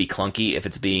can be clunky if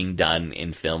it's being done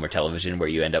in film or television, where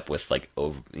you end up with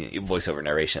voiceover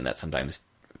narration that sometimes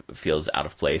feels out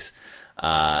of place.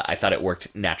 I thought it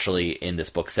worked naturally in this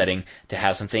book setting to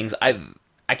have some things. I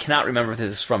cannot remember if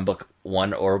this is from book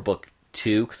 1 or book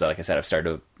 2, because like I said, I've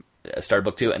started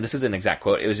book 2, and this is an exact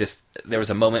quote. It was just, there was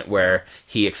a moment where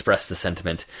he expressed the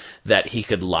sentiment that he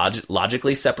could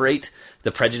logically separate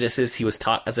the prejudices he was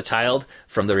taught as a child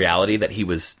from the reality that he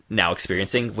was now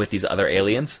experiencing with these other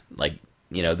aliens,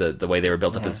 the way they were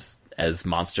built up as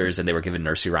monsters, and they were given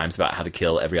nursery rhymes about how to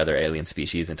kill every other alien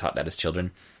species and taught that as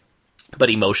children. But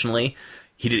emotionally,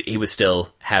 he was still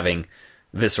having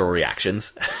visceral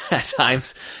reactions at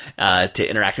times to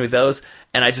interacting with those.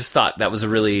 And I just thought that was a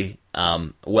really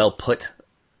well put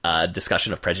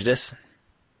discussion of prejudice,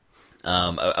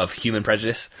 of human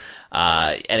prejudice.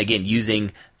 And again,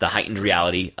 using the heightened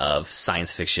reality of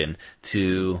science fiction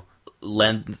to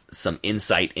lend some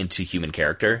insight into human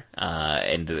character,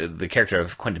 and the character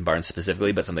of Quentin Barnes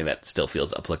specifically, but something that still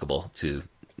feels applicable to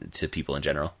people in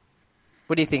general.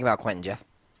 What do you think about Quentin, Jeff?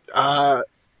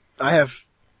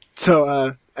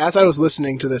 As I was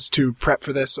listening to this to prep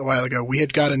for this a while ago, we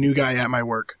had got a new guy at my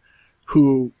work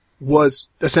who was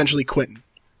essentially Quentin.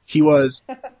 He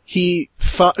he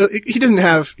thought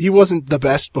he wasn't the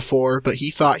best before, but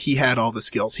he thought he had all the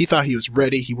skills. He thought he was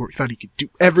ready. He thought he could do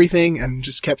everything, and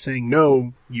just kept saying,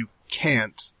 "No, you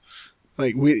can't."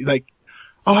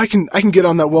 Oh, I can get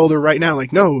on that welder right now.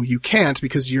 Like, no, you can't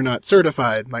because you're not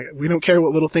certified. Like, we don't care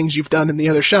what little things you've done in the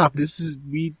other shop.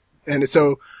 And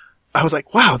so I was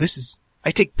like, wow,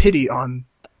 I take pity on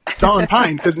Don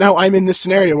Pine because now I'm in this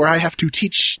scenario where I have to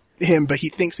teach him, but he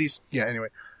thinks anyway.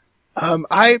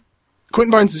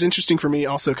 Quentin Barnes is interesting for me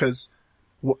also because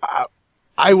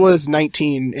I was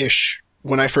 19-ish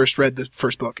when I first read the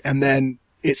first book, and then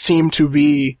it seemed to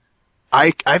be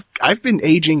I've been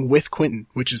aging with Quentin,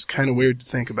 which is kind of weird to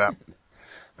think about.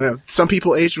 Some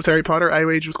people aged with Harry Potter. I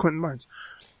aged with Quentin Barnes.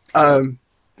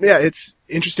 It's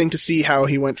interesting to see how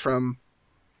he went from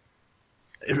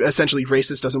essentially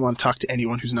racist, doesn't want to talk to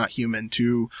anyone who's not human,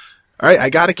 to, all right, I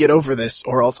got to get over this,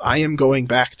 or else I am going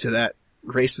back to that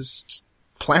racist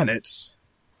planet,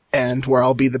 and where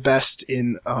I'll be the best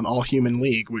in an all human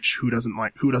league. Which who doesn't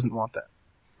want that,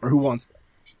 or who wants that?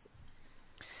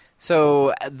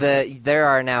 So there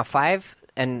are now 5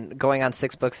 and going on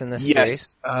 6 books in this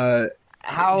series. Yes.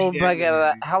 How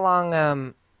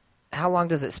long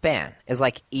does it span? Is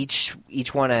like each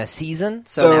one a season?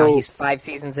 So now he's 5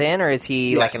 seasons in, or is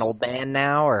he like an old man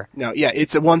now? Or no, yeah,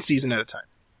 it's a 1 season at a time.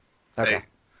 Okay.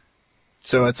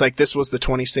 So it's like this was the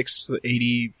 26th, the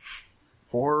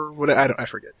 84, what I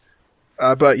forget.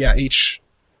 But yeah, the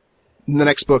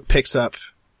next book picks up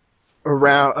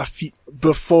around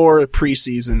before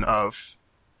preseason of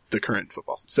the current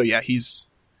football season. So yeah, he's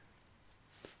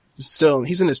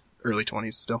in his early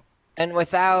 20s still. And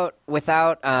without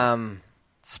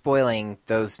spoiling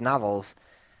those novels,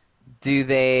 do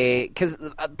they? Because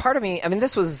part of me, I mean,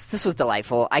 this was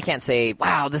delightful. I can't say,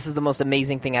 wow, this is the most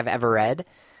amazing thing I've ever read,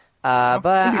 but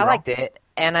I liked it,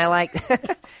 and I liked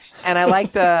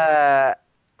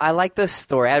the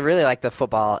story. I really like the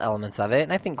football elements of it,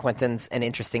 and I think Quentin's an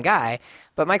interesting guy.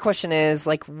 But my question is,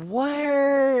 like,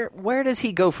 where does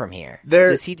he go from here?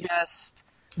 Does he just?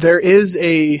 There is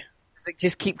a. Does it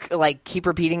just keep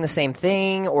repeating the same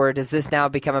thing, or does this now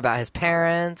become about his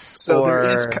parents? So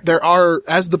there are,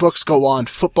 as the books go on,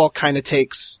 football kind of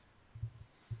takes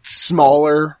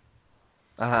smaller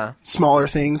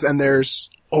things, and there's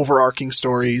overarching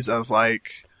stories of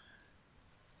like.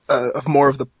 Of more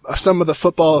of some of the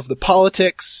football, of the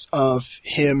politics of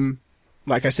him,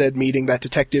 like I said, meeting that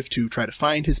detective to try to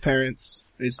find his parents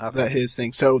that his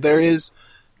thing. So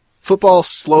football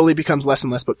slowly becomes less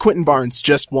and less, but Quentin Barnes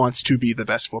just wants to be the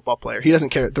best football player. He doesn't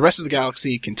care. The rest of the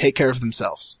galaxy can take care of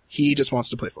themselves. He just wants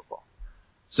to play football.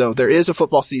 So there is a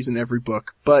football season every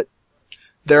book, but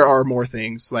there are more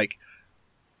things like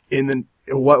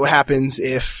what happens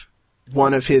if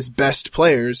one of his best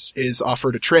players is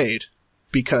offered a trade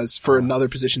because for another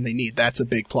position they need. That's a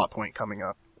big plot point coming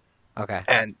up. Okay.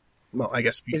 And, well, I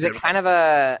guess... Is it kind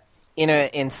of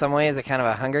in some ways, a kind of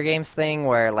a Hunger Games thing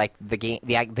where, like, the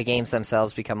games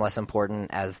themselves become less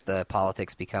important as the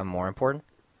politics become more important?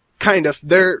 Kind of.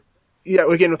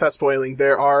 Again, without spoiling,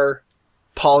 there are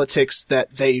politics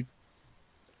that they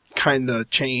kind of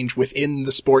change within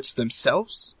the sports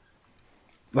themselves.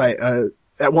 Like,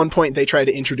 at one point they try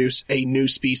to introduce a new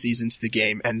species into the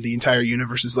game, and the entire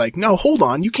universe is like, no, hold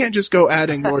on, you can't just go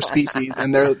adding more species.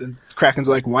 And the Kraken's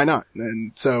like, why not?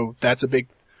 And so that's a big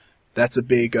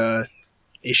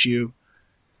issue.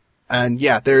 And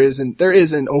yeah, there is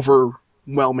an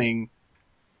overwhelming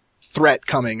threat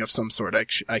coming of some sort,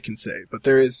 I can say. But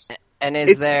there is... And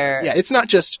it's not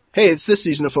just, hey, it's this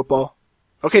season of football.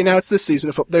 Okay, now it's this season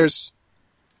of football. There's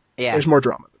more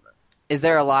drama. Is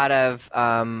there a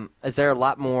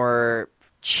lot more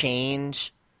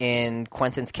change in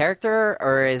Quentin's character,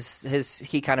 or has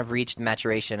he kind of reached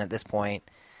maturation at this point,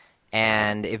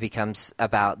 and it becomes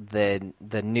about the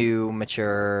new,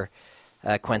 mature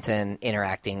Quentin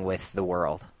interacting with the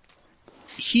world?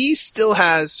 He still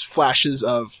has flashes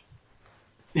of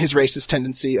his racist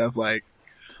tendency of like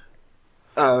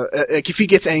if he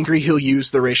gets angry, he'll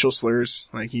use the racial slurs,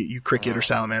 like you cricket or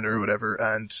salamander or whatever,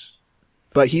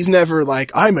 but he's never like,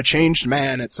 I'm a changed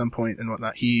man at some point and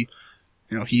whatnot. He's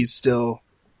still,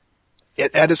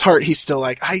 at his heart, he's still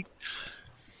like, I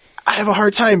have a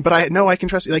hard time, but I know I can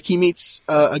trust you. Like, he meets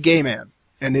a gay man,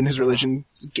 and in his religion,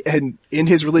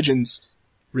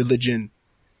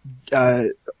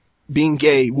 being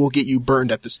gay will get you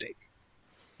burned at the stake.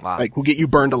 Wow. Like, will get you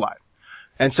burned alive.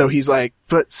 And so he's like,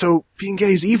 but so being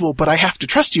gay is evil, but I have to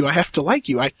trust you. I have to like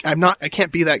you. I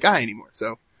can't be that guy anymore.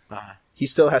 So. He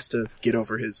still has to get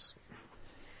over his...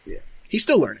 Yeah. He's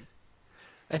still learning.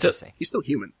 Interesting. He's still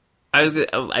human.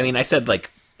 I mean, I said,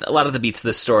 like, a lot of the beats of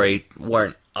this story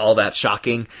weren't all that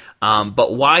shocking.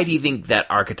 But why do you think that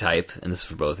archetype, and this is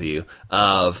for both of you,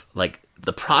 of like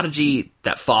the prodigy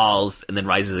that falls and then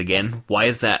rises again, why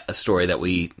is that a story that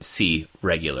we see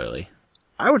regularly?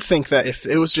 I would think that if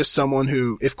it was just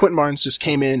someone if Quentin Barnes just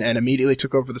came in and immediately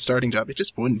took over the starting job, it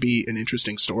just wouldn't be an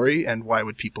interesting story, and why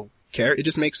would people care? It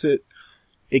just makes it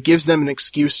gives them an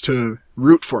excuse to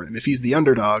root for him. If he's the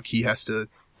underdog, he has to...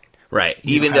 Right.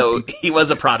 Even though he was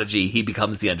a prodigy, he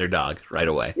becomes the underdog right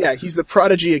away. Yeah, he's the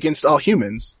prodigy against all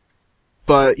humans,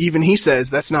 but even he says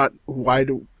that's not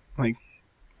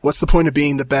what's the point of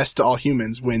being the best to all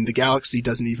humans when the galaxy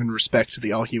doesn't even respect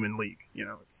the all-human league? You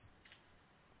know,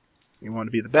 you want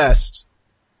to be the best.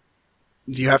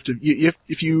 You have to,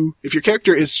 if your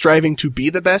character is striving to be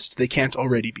the best, they can't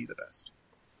already be the best.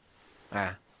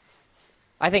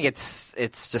 I think it's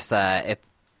just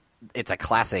it's a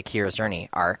classic hero's journey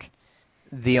arc.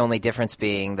 The only difference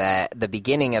being that the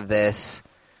beginning of this,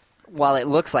 while it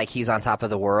looks like he's on top of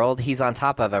the world, he's on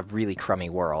top of a really crummy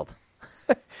world.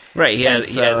 Right, he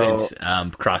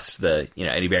hasn't crossed the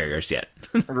any barriers yet.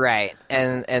 Right,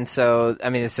 and so I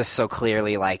mean it's just so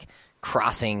clearly like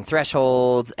crossing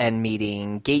thresholds and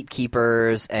meeting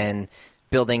gatekeepers and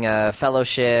building a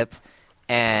fellowship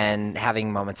and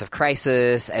having moments of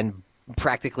crisis and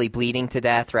practically bleeding to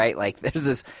death, right? Like there's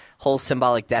this whole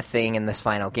symbolic death thing in this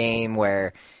final game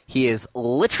where he is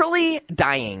literally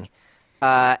dying,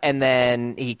 and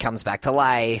then he comes back to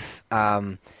life,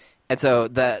 and so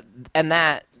that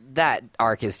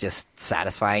arc is just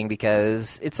satisfying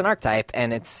because it's an archetype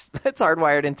and it's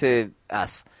hardwired into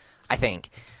us, I think.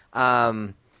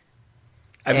 I've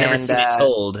never seen it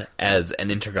told as an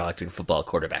intergalactic football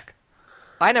quarterback.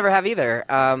 I never have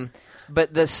either.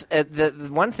 But this,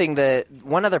 one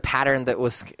other pattern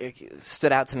that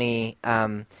stood out to me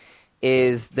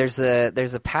is there's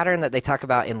a pattern that they talk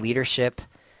about in leadership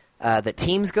that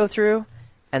teams go through,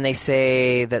 and they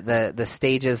say that the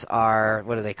stages are,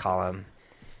 what do they call them?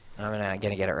 I'm not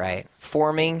gonna get it right.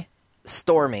 Forming,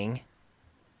 storming,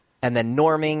 and then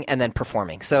norming, and then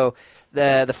performing. So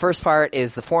the first part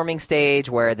is the forming stage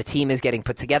where the team is getting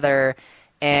put together,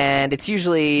 and it's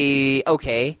usually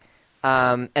okay.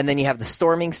 And then you have the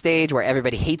storming stage where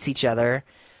everybody hates each other,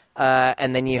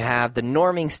 and then you have the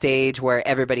norming stage where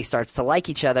everybody starts to like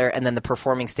each other, and then the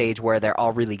performing stage where they're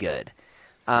all really good.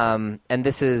 And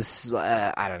this is,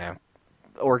 I don't know,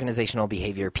 organizational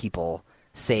behavior people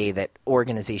say that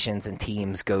organizations and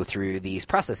teams go through these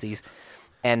processes,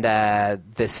 and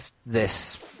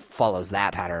this follows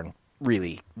that pattern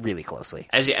really, really closely.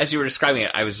 As you were describing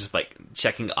it, I was just like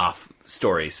checking off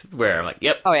stories where I'm like,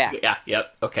 yep, oh yeah,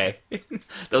 yep, okay,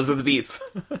 those are the beats.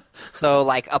 So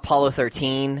like Apollo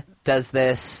 13 does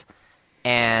this,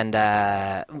 and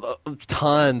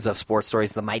tons of sports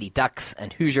stories, the Mighty Ducks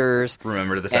and Hoosiers.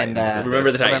 Remember the Titans.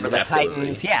 Remember the Titans. Remember the absolutely.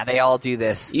 Titans. Yeah, they all do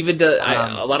this. Even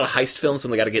a lot of heist films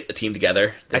when they got to get the team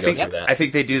together. I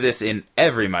think they do this in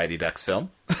every Mighty Ducks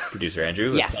film. Producer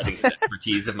Andrew, yes, the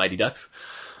expertise of Mighty Ducks.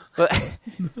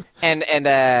 and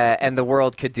the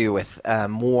world could do with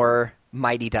more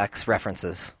Mighty Ducks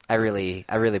references. I really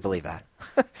believe that.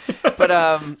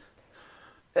 But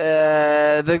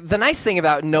the nice thing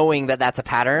about knowing that that's a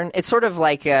pattern, it's sort of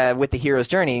like with the hero's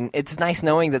journey. It's nice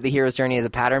knowing that the hero's journey is a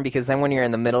pattern, because then when you're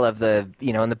in the middle of in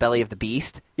the belly of the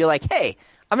beast, you're like, hey,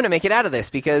 I'm going to make it out of this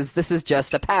because this is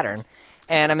just a pattern.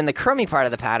 And I'm in the crummy part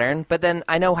of the pattern, but then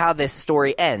I know how this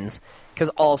story ends, because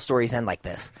all stories end like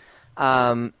this.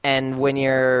 And when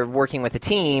you're working with a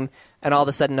team and all of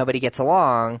a sudden nobody gets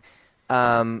along,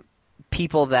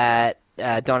 people that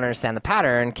don't understand the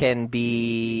pattern can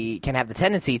have the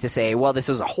tendency to say, well, this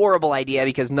was a horrible idea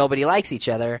because nobody likes each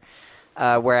other.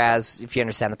 Whereas if you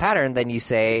understand the pattern, then you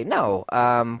say, no,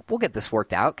 we'll get this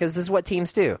worked out because this is what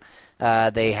teams do.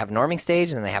 They have a norming stage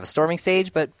and then they have a storming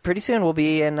stage, but pretty soon we'll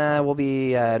be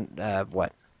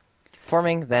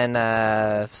forming,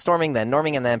 then storming, then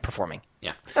norming, and then performing.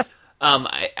 Yeah.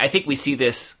 I think we see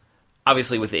this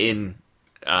obviously within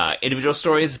individual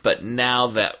stories, but now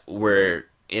that we're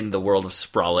in the world of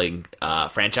sprawling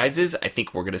franchises, I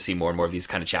think we're going to see more and more of these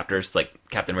kind of chapters. Like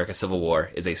Captain America Civil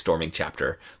War is a storming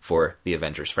chapter for the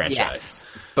Avengers franchise. Yes.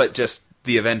 But just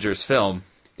the Avengers film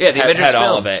Avengers had film.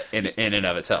 all of it in and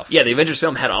of itself. Yeah, the Avengers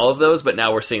film had all of those, but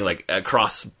now we're seeing like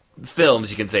across films,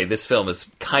 you can say this film is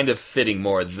kind of fitting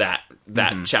more that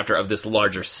chapter of this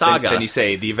larger saga. Then you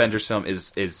say the Avengers film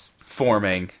is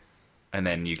forming, and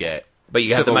then you get but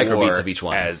you have the micro beats of each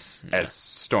one as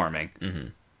storming. Mm-hmm.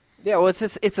 Yeah, well, it's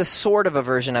a sort of a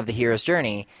version of the hero's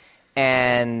journey,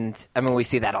 and I mean we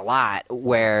see that a lot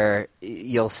where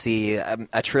you'll see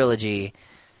a trilogy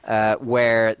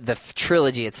where the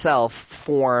trilogy itself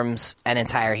forms an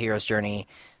entire hero's journey,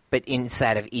 but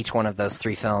inside of each one of those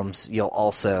 3 films, you'll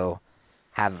also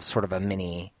have sort of a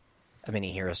mini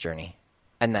hero's journey.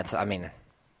 And that's, I mean,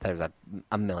 there's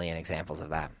a million examples of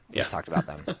that. Yeah. We've talked about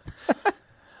them.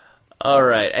 All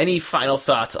right. Any final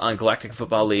thoughts on Galactic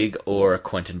Football League or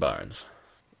Quentin Barnes?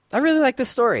 I really like this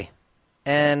story,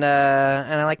 and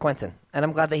I like Quentin, and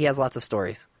I'm glad that he has lots of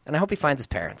stories, and I hope he finds his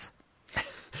parents.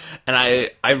 And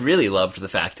I really loved the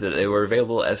fact that they were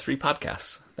available as free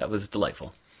podcasts. That was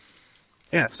delightful.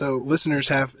 Yeah, so listeners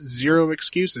have 0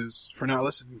 excuses for not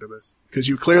listening to this, because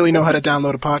you clearly know how to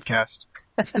download a podcast.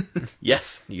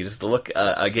 Yes, you just look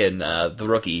again. The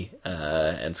Rookie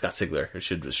and Scott Sigler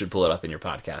should pull it up in your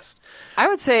podcast. I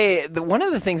would say one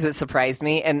of the things that surprised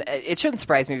me, and it shouldn't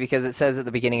surprise me because it says at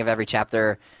the beginning of every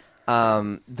chapter,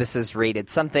 this is rated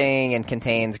something and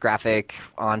contains graphic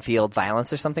on-field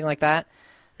violence or something like that.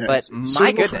 Yeah, But it's my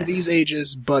suitable goodness, for these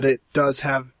ages, but it does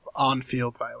have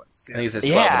on-field violence. I think it Yes. says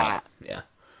 12 and Yeah. up. Yeah.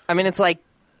 I mean, it's like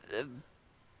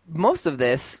most of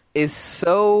this is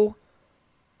so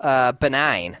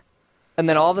benign, and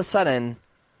then all of a sudden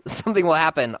something will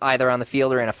happen either on the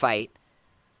field or in a fight,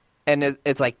 and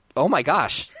it's like, oh my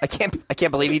gosh, I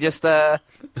can't believe he just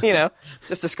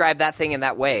just described that thing in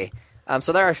that way.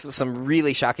 So there are some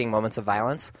really shocking moments of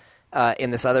violence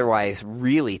in this otherwise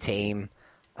really tame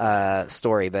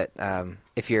story. But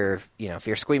if you're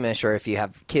squeamish or if you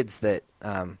have kids that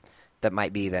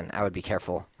might be, then I would be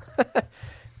careful.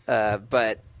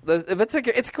 But it's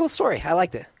a cool story. I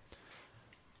liked it.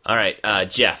 All right,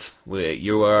 Jeff,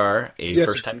 you are a Yes,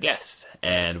 sir. first-time guest,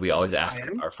 and we always ask I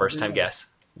am? our first-time guests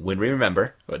when we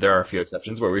remember. But there are a few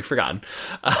exceptions where we've forgotten.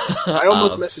 I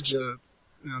almost messaged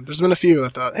there's been a few I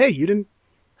thought, hey, you didn't...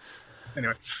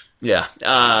 Anyway. Yeah,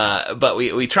 but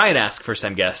we try and ask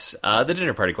first-time guests the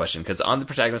dinner party question, because on the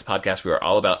Protagonist podcast, we are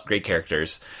all about great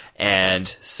characters. And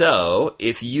so,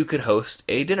 if you could host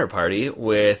a dinner party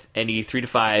with any 3 to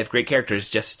 5 great characters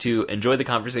just to enjoy the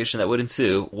conversation that would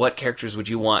ensue, what characters would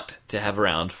you want to have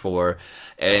around for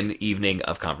an evening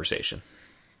of conversation?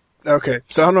 Okay,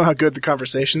 so I don't know how good the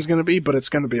conversation's going to be, but it's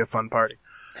going to be a fun party.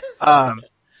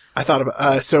 I thought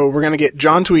about so we're going to get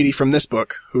John Tweedy from this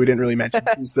book, who we didn't really mention.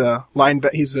 He's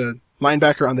he's a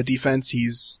linebacker on the defense.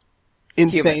 He's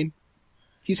insane. Human.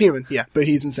 He's human, yeah, but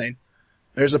he's insane.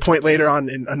 There's a point later on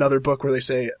in another book where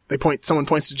someone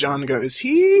points to John and go, "Is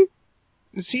he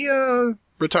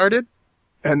retarded?"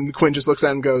 And Quinn just looks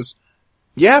at him and goes,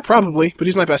 "Yeah, probably, but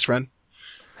he's my best friend."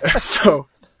 So,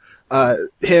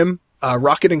 him,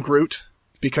 Rocket and Groot,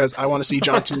 because I want to see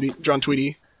John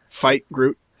Tweedy fight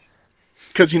Groot.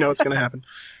 Because you know it's going to happen.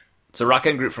 So Rocket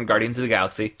and Groot from Guardians of the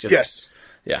Galaxy. Yes.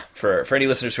 Yeah, for any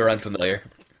listeners who are unfamiliar.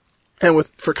 And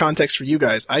for context for you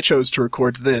guys, I chose to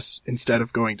record this instead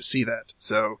of going to see that.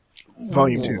 So,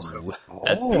 volume 2.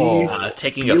 So.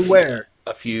 Taking Beware.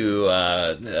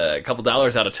 a couple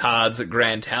dollars out of Todd's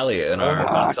grand tally in our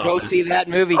box Go office. see that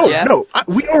movie, Oh, Jeff. no.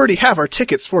 We already have our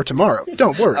tickets for tomorrow.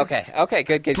 Don't worry. Okay,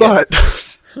 good. But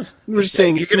we're just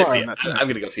saying You're it gonna tomorrow. see it. not I'm tonight.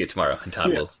 going to go see it tomorrow, and Todd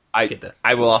will get that.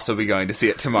 I will also be going to see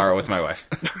it tomorrow with my wife.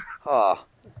 Oh,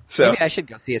 So maybe I should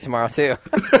go see it tomorrow too.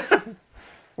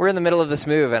 We're in the middle of this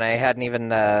move, and I hadn't even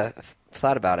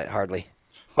thought about it hardly.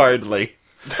 hardly.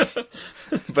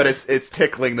 But it's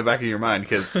tickling the back of your mind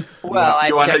because Well,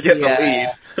 you want to get the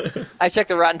lead. I checked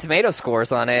the Rotten Tomato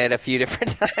scores on it a few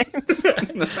different times.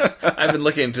 I've been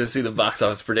looking to see the box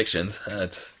office predictions.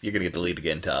 You're going to get the lead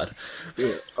again, Todd.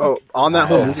 Oh, on that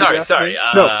whole movie Sorry. draft thing?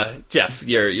 No. Jeff,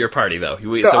 your party, though.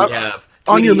 We have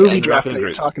on your Tweety movie and draft Rocket that and you're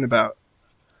Groot. talking about.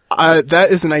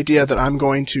 That is an idea that I'm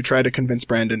going to try to convince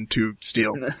Brandon to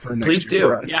steal for next Please year do.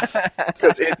 for us. Yes.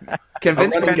 Because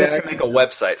Convince A running Brandon gag to make a says-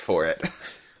 website for it.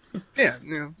 yeah,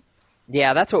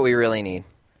 Yeah, that's what we really need.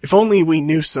 if only we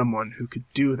knew someone who could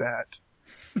do that.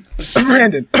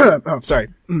 Brandon. Oh, sorry.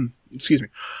 Excuse me.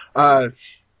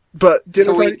 But dinner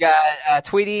So party. we've got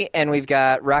Tweety and we've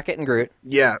got Rocket and Groot.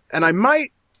 Yeah, and I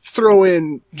might throw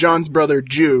in John's brother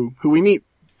Jew, who we meet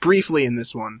briefly in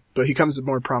this one, but he comes a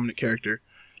more prominent character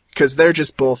because they're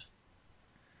just both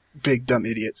big dumb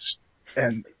idiots,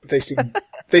 and they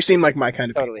seem like my kind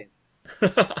of Totally.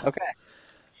 Okay.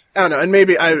 I don't know, and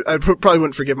maybe I probably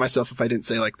wouldn't forgive myself if I didn't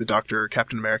say like the Doctor or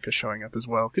Captain America showing up as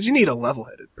well, because you need a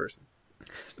level-headed person.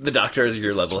 The Doctor is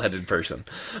your level-headed person.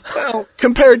 Well,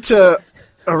 compared to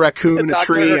a raccoon, The a Doctor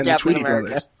tree, or and the Captain Tweety America.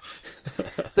 brothers.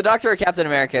 The Doctor or Captain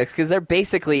America, because they're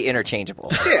basically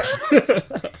interchangeable. Yeah,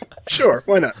 sure,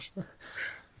 why not?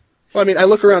 Well, I mean, I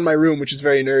look around my room, which is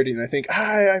very nerdy, and I think,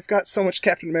 I've got so much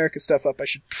Captain America stuff up, I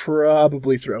should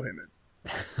probably throw him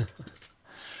in.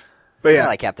 But yeah, I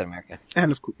like Captain America.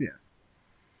 and of course, yeah.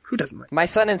 Who doesn't like? My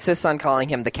son insists on calling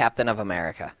him the Captain of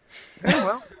America. Oh,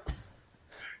 well.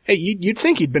 Hey, you'd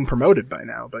think he'd been promoted by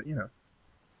now, but you know.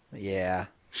 Yeah.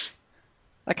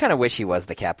 I kind of wish he was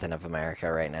the Captain of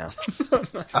America right now.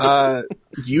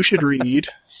 You should read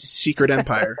Secret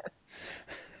Empire.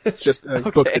 Just a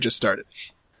book that just started.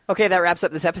 Okay, that wraps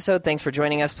up this episode. Thanks for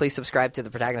joining us. Please subscribe to the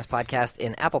Protagonist Podcast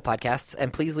in Apple Podcasts,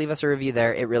 and please leave us a review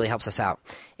there. It really helps us out.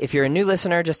 If you're a new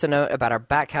listener, just a note about our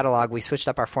back catalog, we switched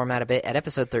up our format a bit at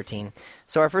episode 13,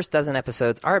 so our first dozen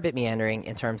episodes are a bit meandering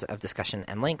in terms of discussion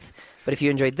and length. But if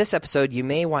you enjoyed this episode, you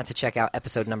may want to check out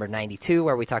episode number 92,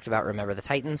 where we talked about Remember the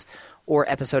Titans, or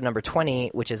episode number 20,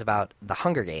 which is about the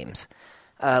Hunger Games.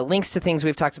 Links to things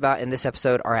we've talked about in this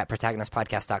episode are at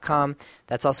protagonistpodcast.com.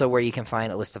 That's also where you can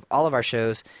find a list of all of our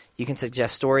shows. You can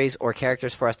suggest stories or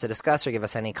characters for us to discuss or give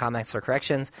us any comments or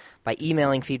corrections by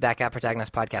emailing feedback at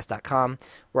protagonistpodcast.com.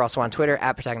 We're also on Twitter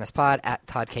at protagonistpod, at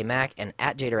Todd K. Mack, and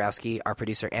at Jay Dorowski. Our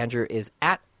producer Andrew is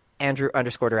at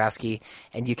Andrew_Dorowski,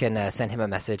 and you can send him a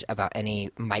message about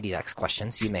any Mighty Ducks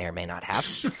questions you may or may not have.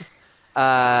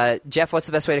 Jeff, what's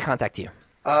the best way to contact you?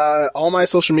 All my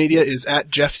social media is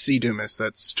at Jeff C. Dumas.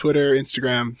 That's Twitter,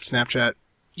 Instagram, Snapchat.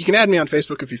 You can add me on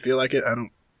Facebook if you feel like it.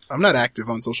 I'm not active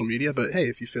on social media, but hey,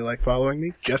 if you feel like following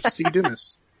me, Jeff C.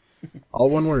 Dumas.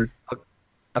 All one word.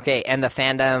 Okay, and the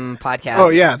Fandom Podcast. Oh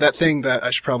yeah, that thing that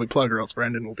I should probably plug or else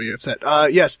Brandon will be upset.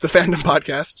 Yes, the Fandom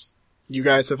Podcast. You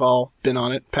guys have all been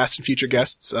on it, past and future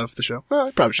guests of the show. Well,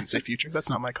 I probably shouldn't say future. That's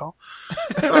not my call.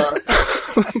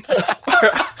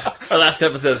 Our last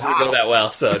episode didn't go that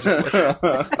well, so just...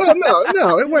 Oh,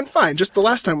 no, it went fine. Just the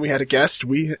last time we had a guest,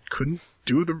 we couldn't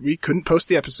post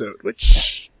the episode,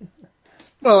 which,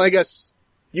 well, I guess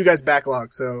you guys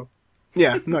backlog, so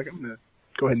yeah, I'm gonna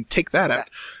go ahead and take that out.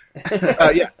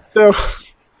 Yeah, so,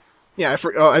 yeah,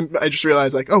 I just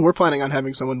realized, like, we're planning on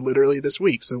having someone literally this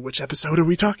week, so which episode are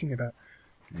we talking about?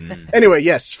 Anyway,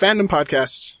 yes, Fandom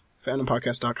Podcast,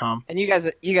 fandompodcast.com. And you guys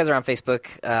are on Facebook,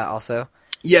 also?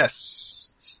 Yes.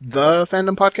 It's the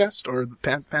Fandom Podcast or the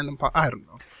Fandom I don't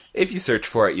know. If you search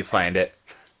for it, you find it.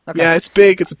 Okay. Yeah, it's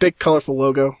big. It's a big, colorful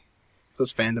logo. It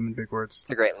says fandom in big words. It's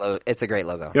a great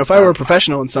logo. You know, if I were a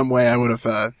professional in some way, I would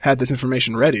have had this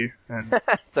information ready. And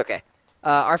It's okay.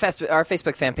 Our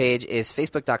Facebook fan page is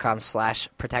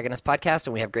facebook.com/protagonistpodcast,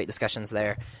 and we have great discussions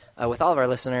there with all of our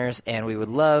listeners, and we would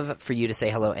love for you to say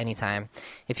hello anytime.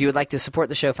 If you would like to support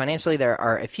the show financially, there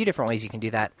are a few different ways you can do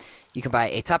that. You can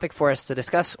buy a topic for us to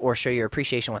discuss or show your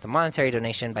appreciation with a monetary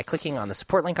donation by clicking on the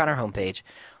support link on our homepage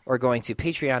or going to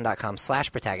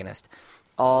patreon.com/protagonist.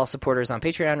 All supporters on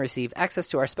Patreon receive access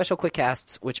to our special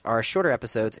quickcasts, which are shorter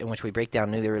episodes in which we break down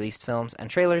newly released films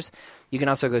and trailers. You can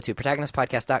also go to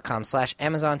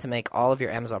protagonistpodcast.com/Amazon to make all of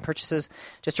your Amazon purchases.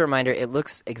 Just a reminder, it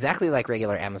looks exactly like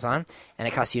regular Amazon, and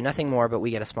it costs you nothing more, but we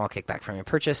get a small kickback from your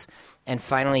purchase. And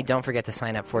finally, don't forget to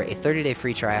sign up for a 30-day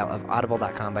free trial of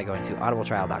audible.com by going to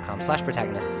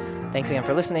audibletrial.com/protagonist. Thanks again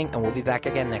for listening, and we'll be back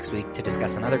again next week to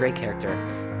discuss another great character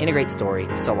in a great story.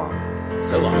 So long.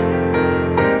 So long.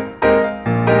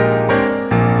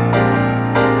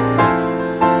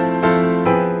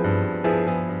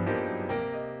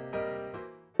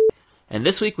 And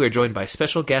this week we are joined by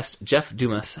special guest Jeff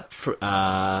Dumas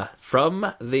from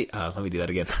the... let me do that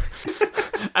again.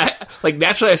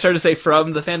 Naturally I started to say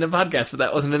from the Fandom Podcast, but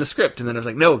that wasn't in the script. And then I was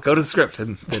like, no, go to the script.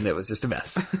 And then it was just a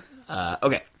mess.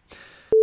 Okay.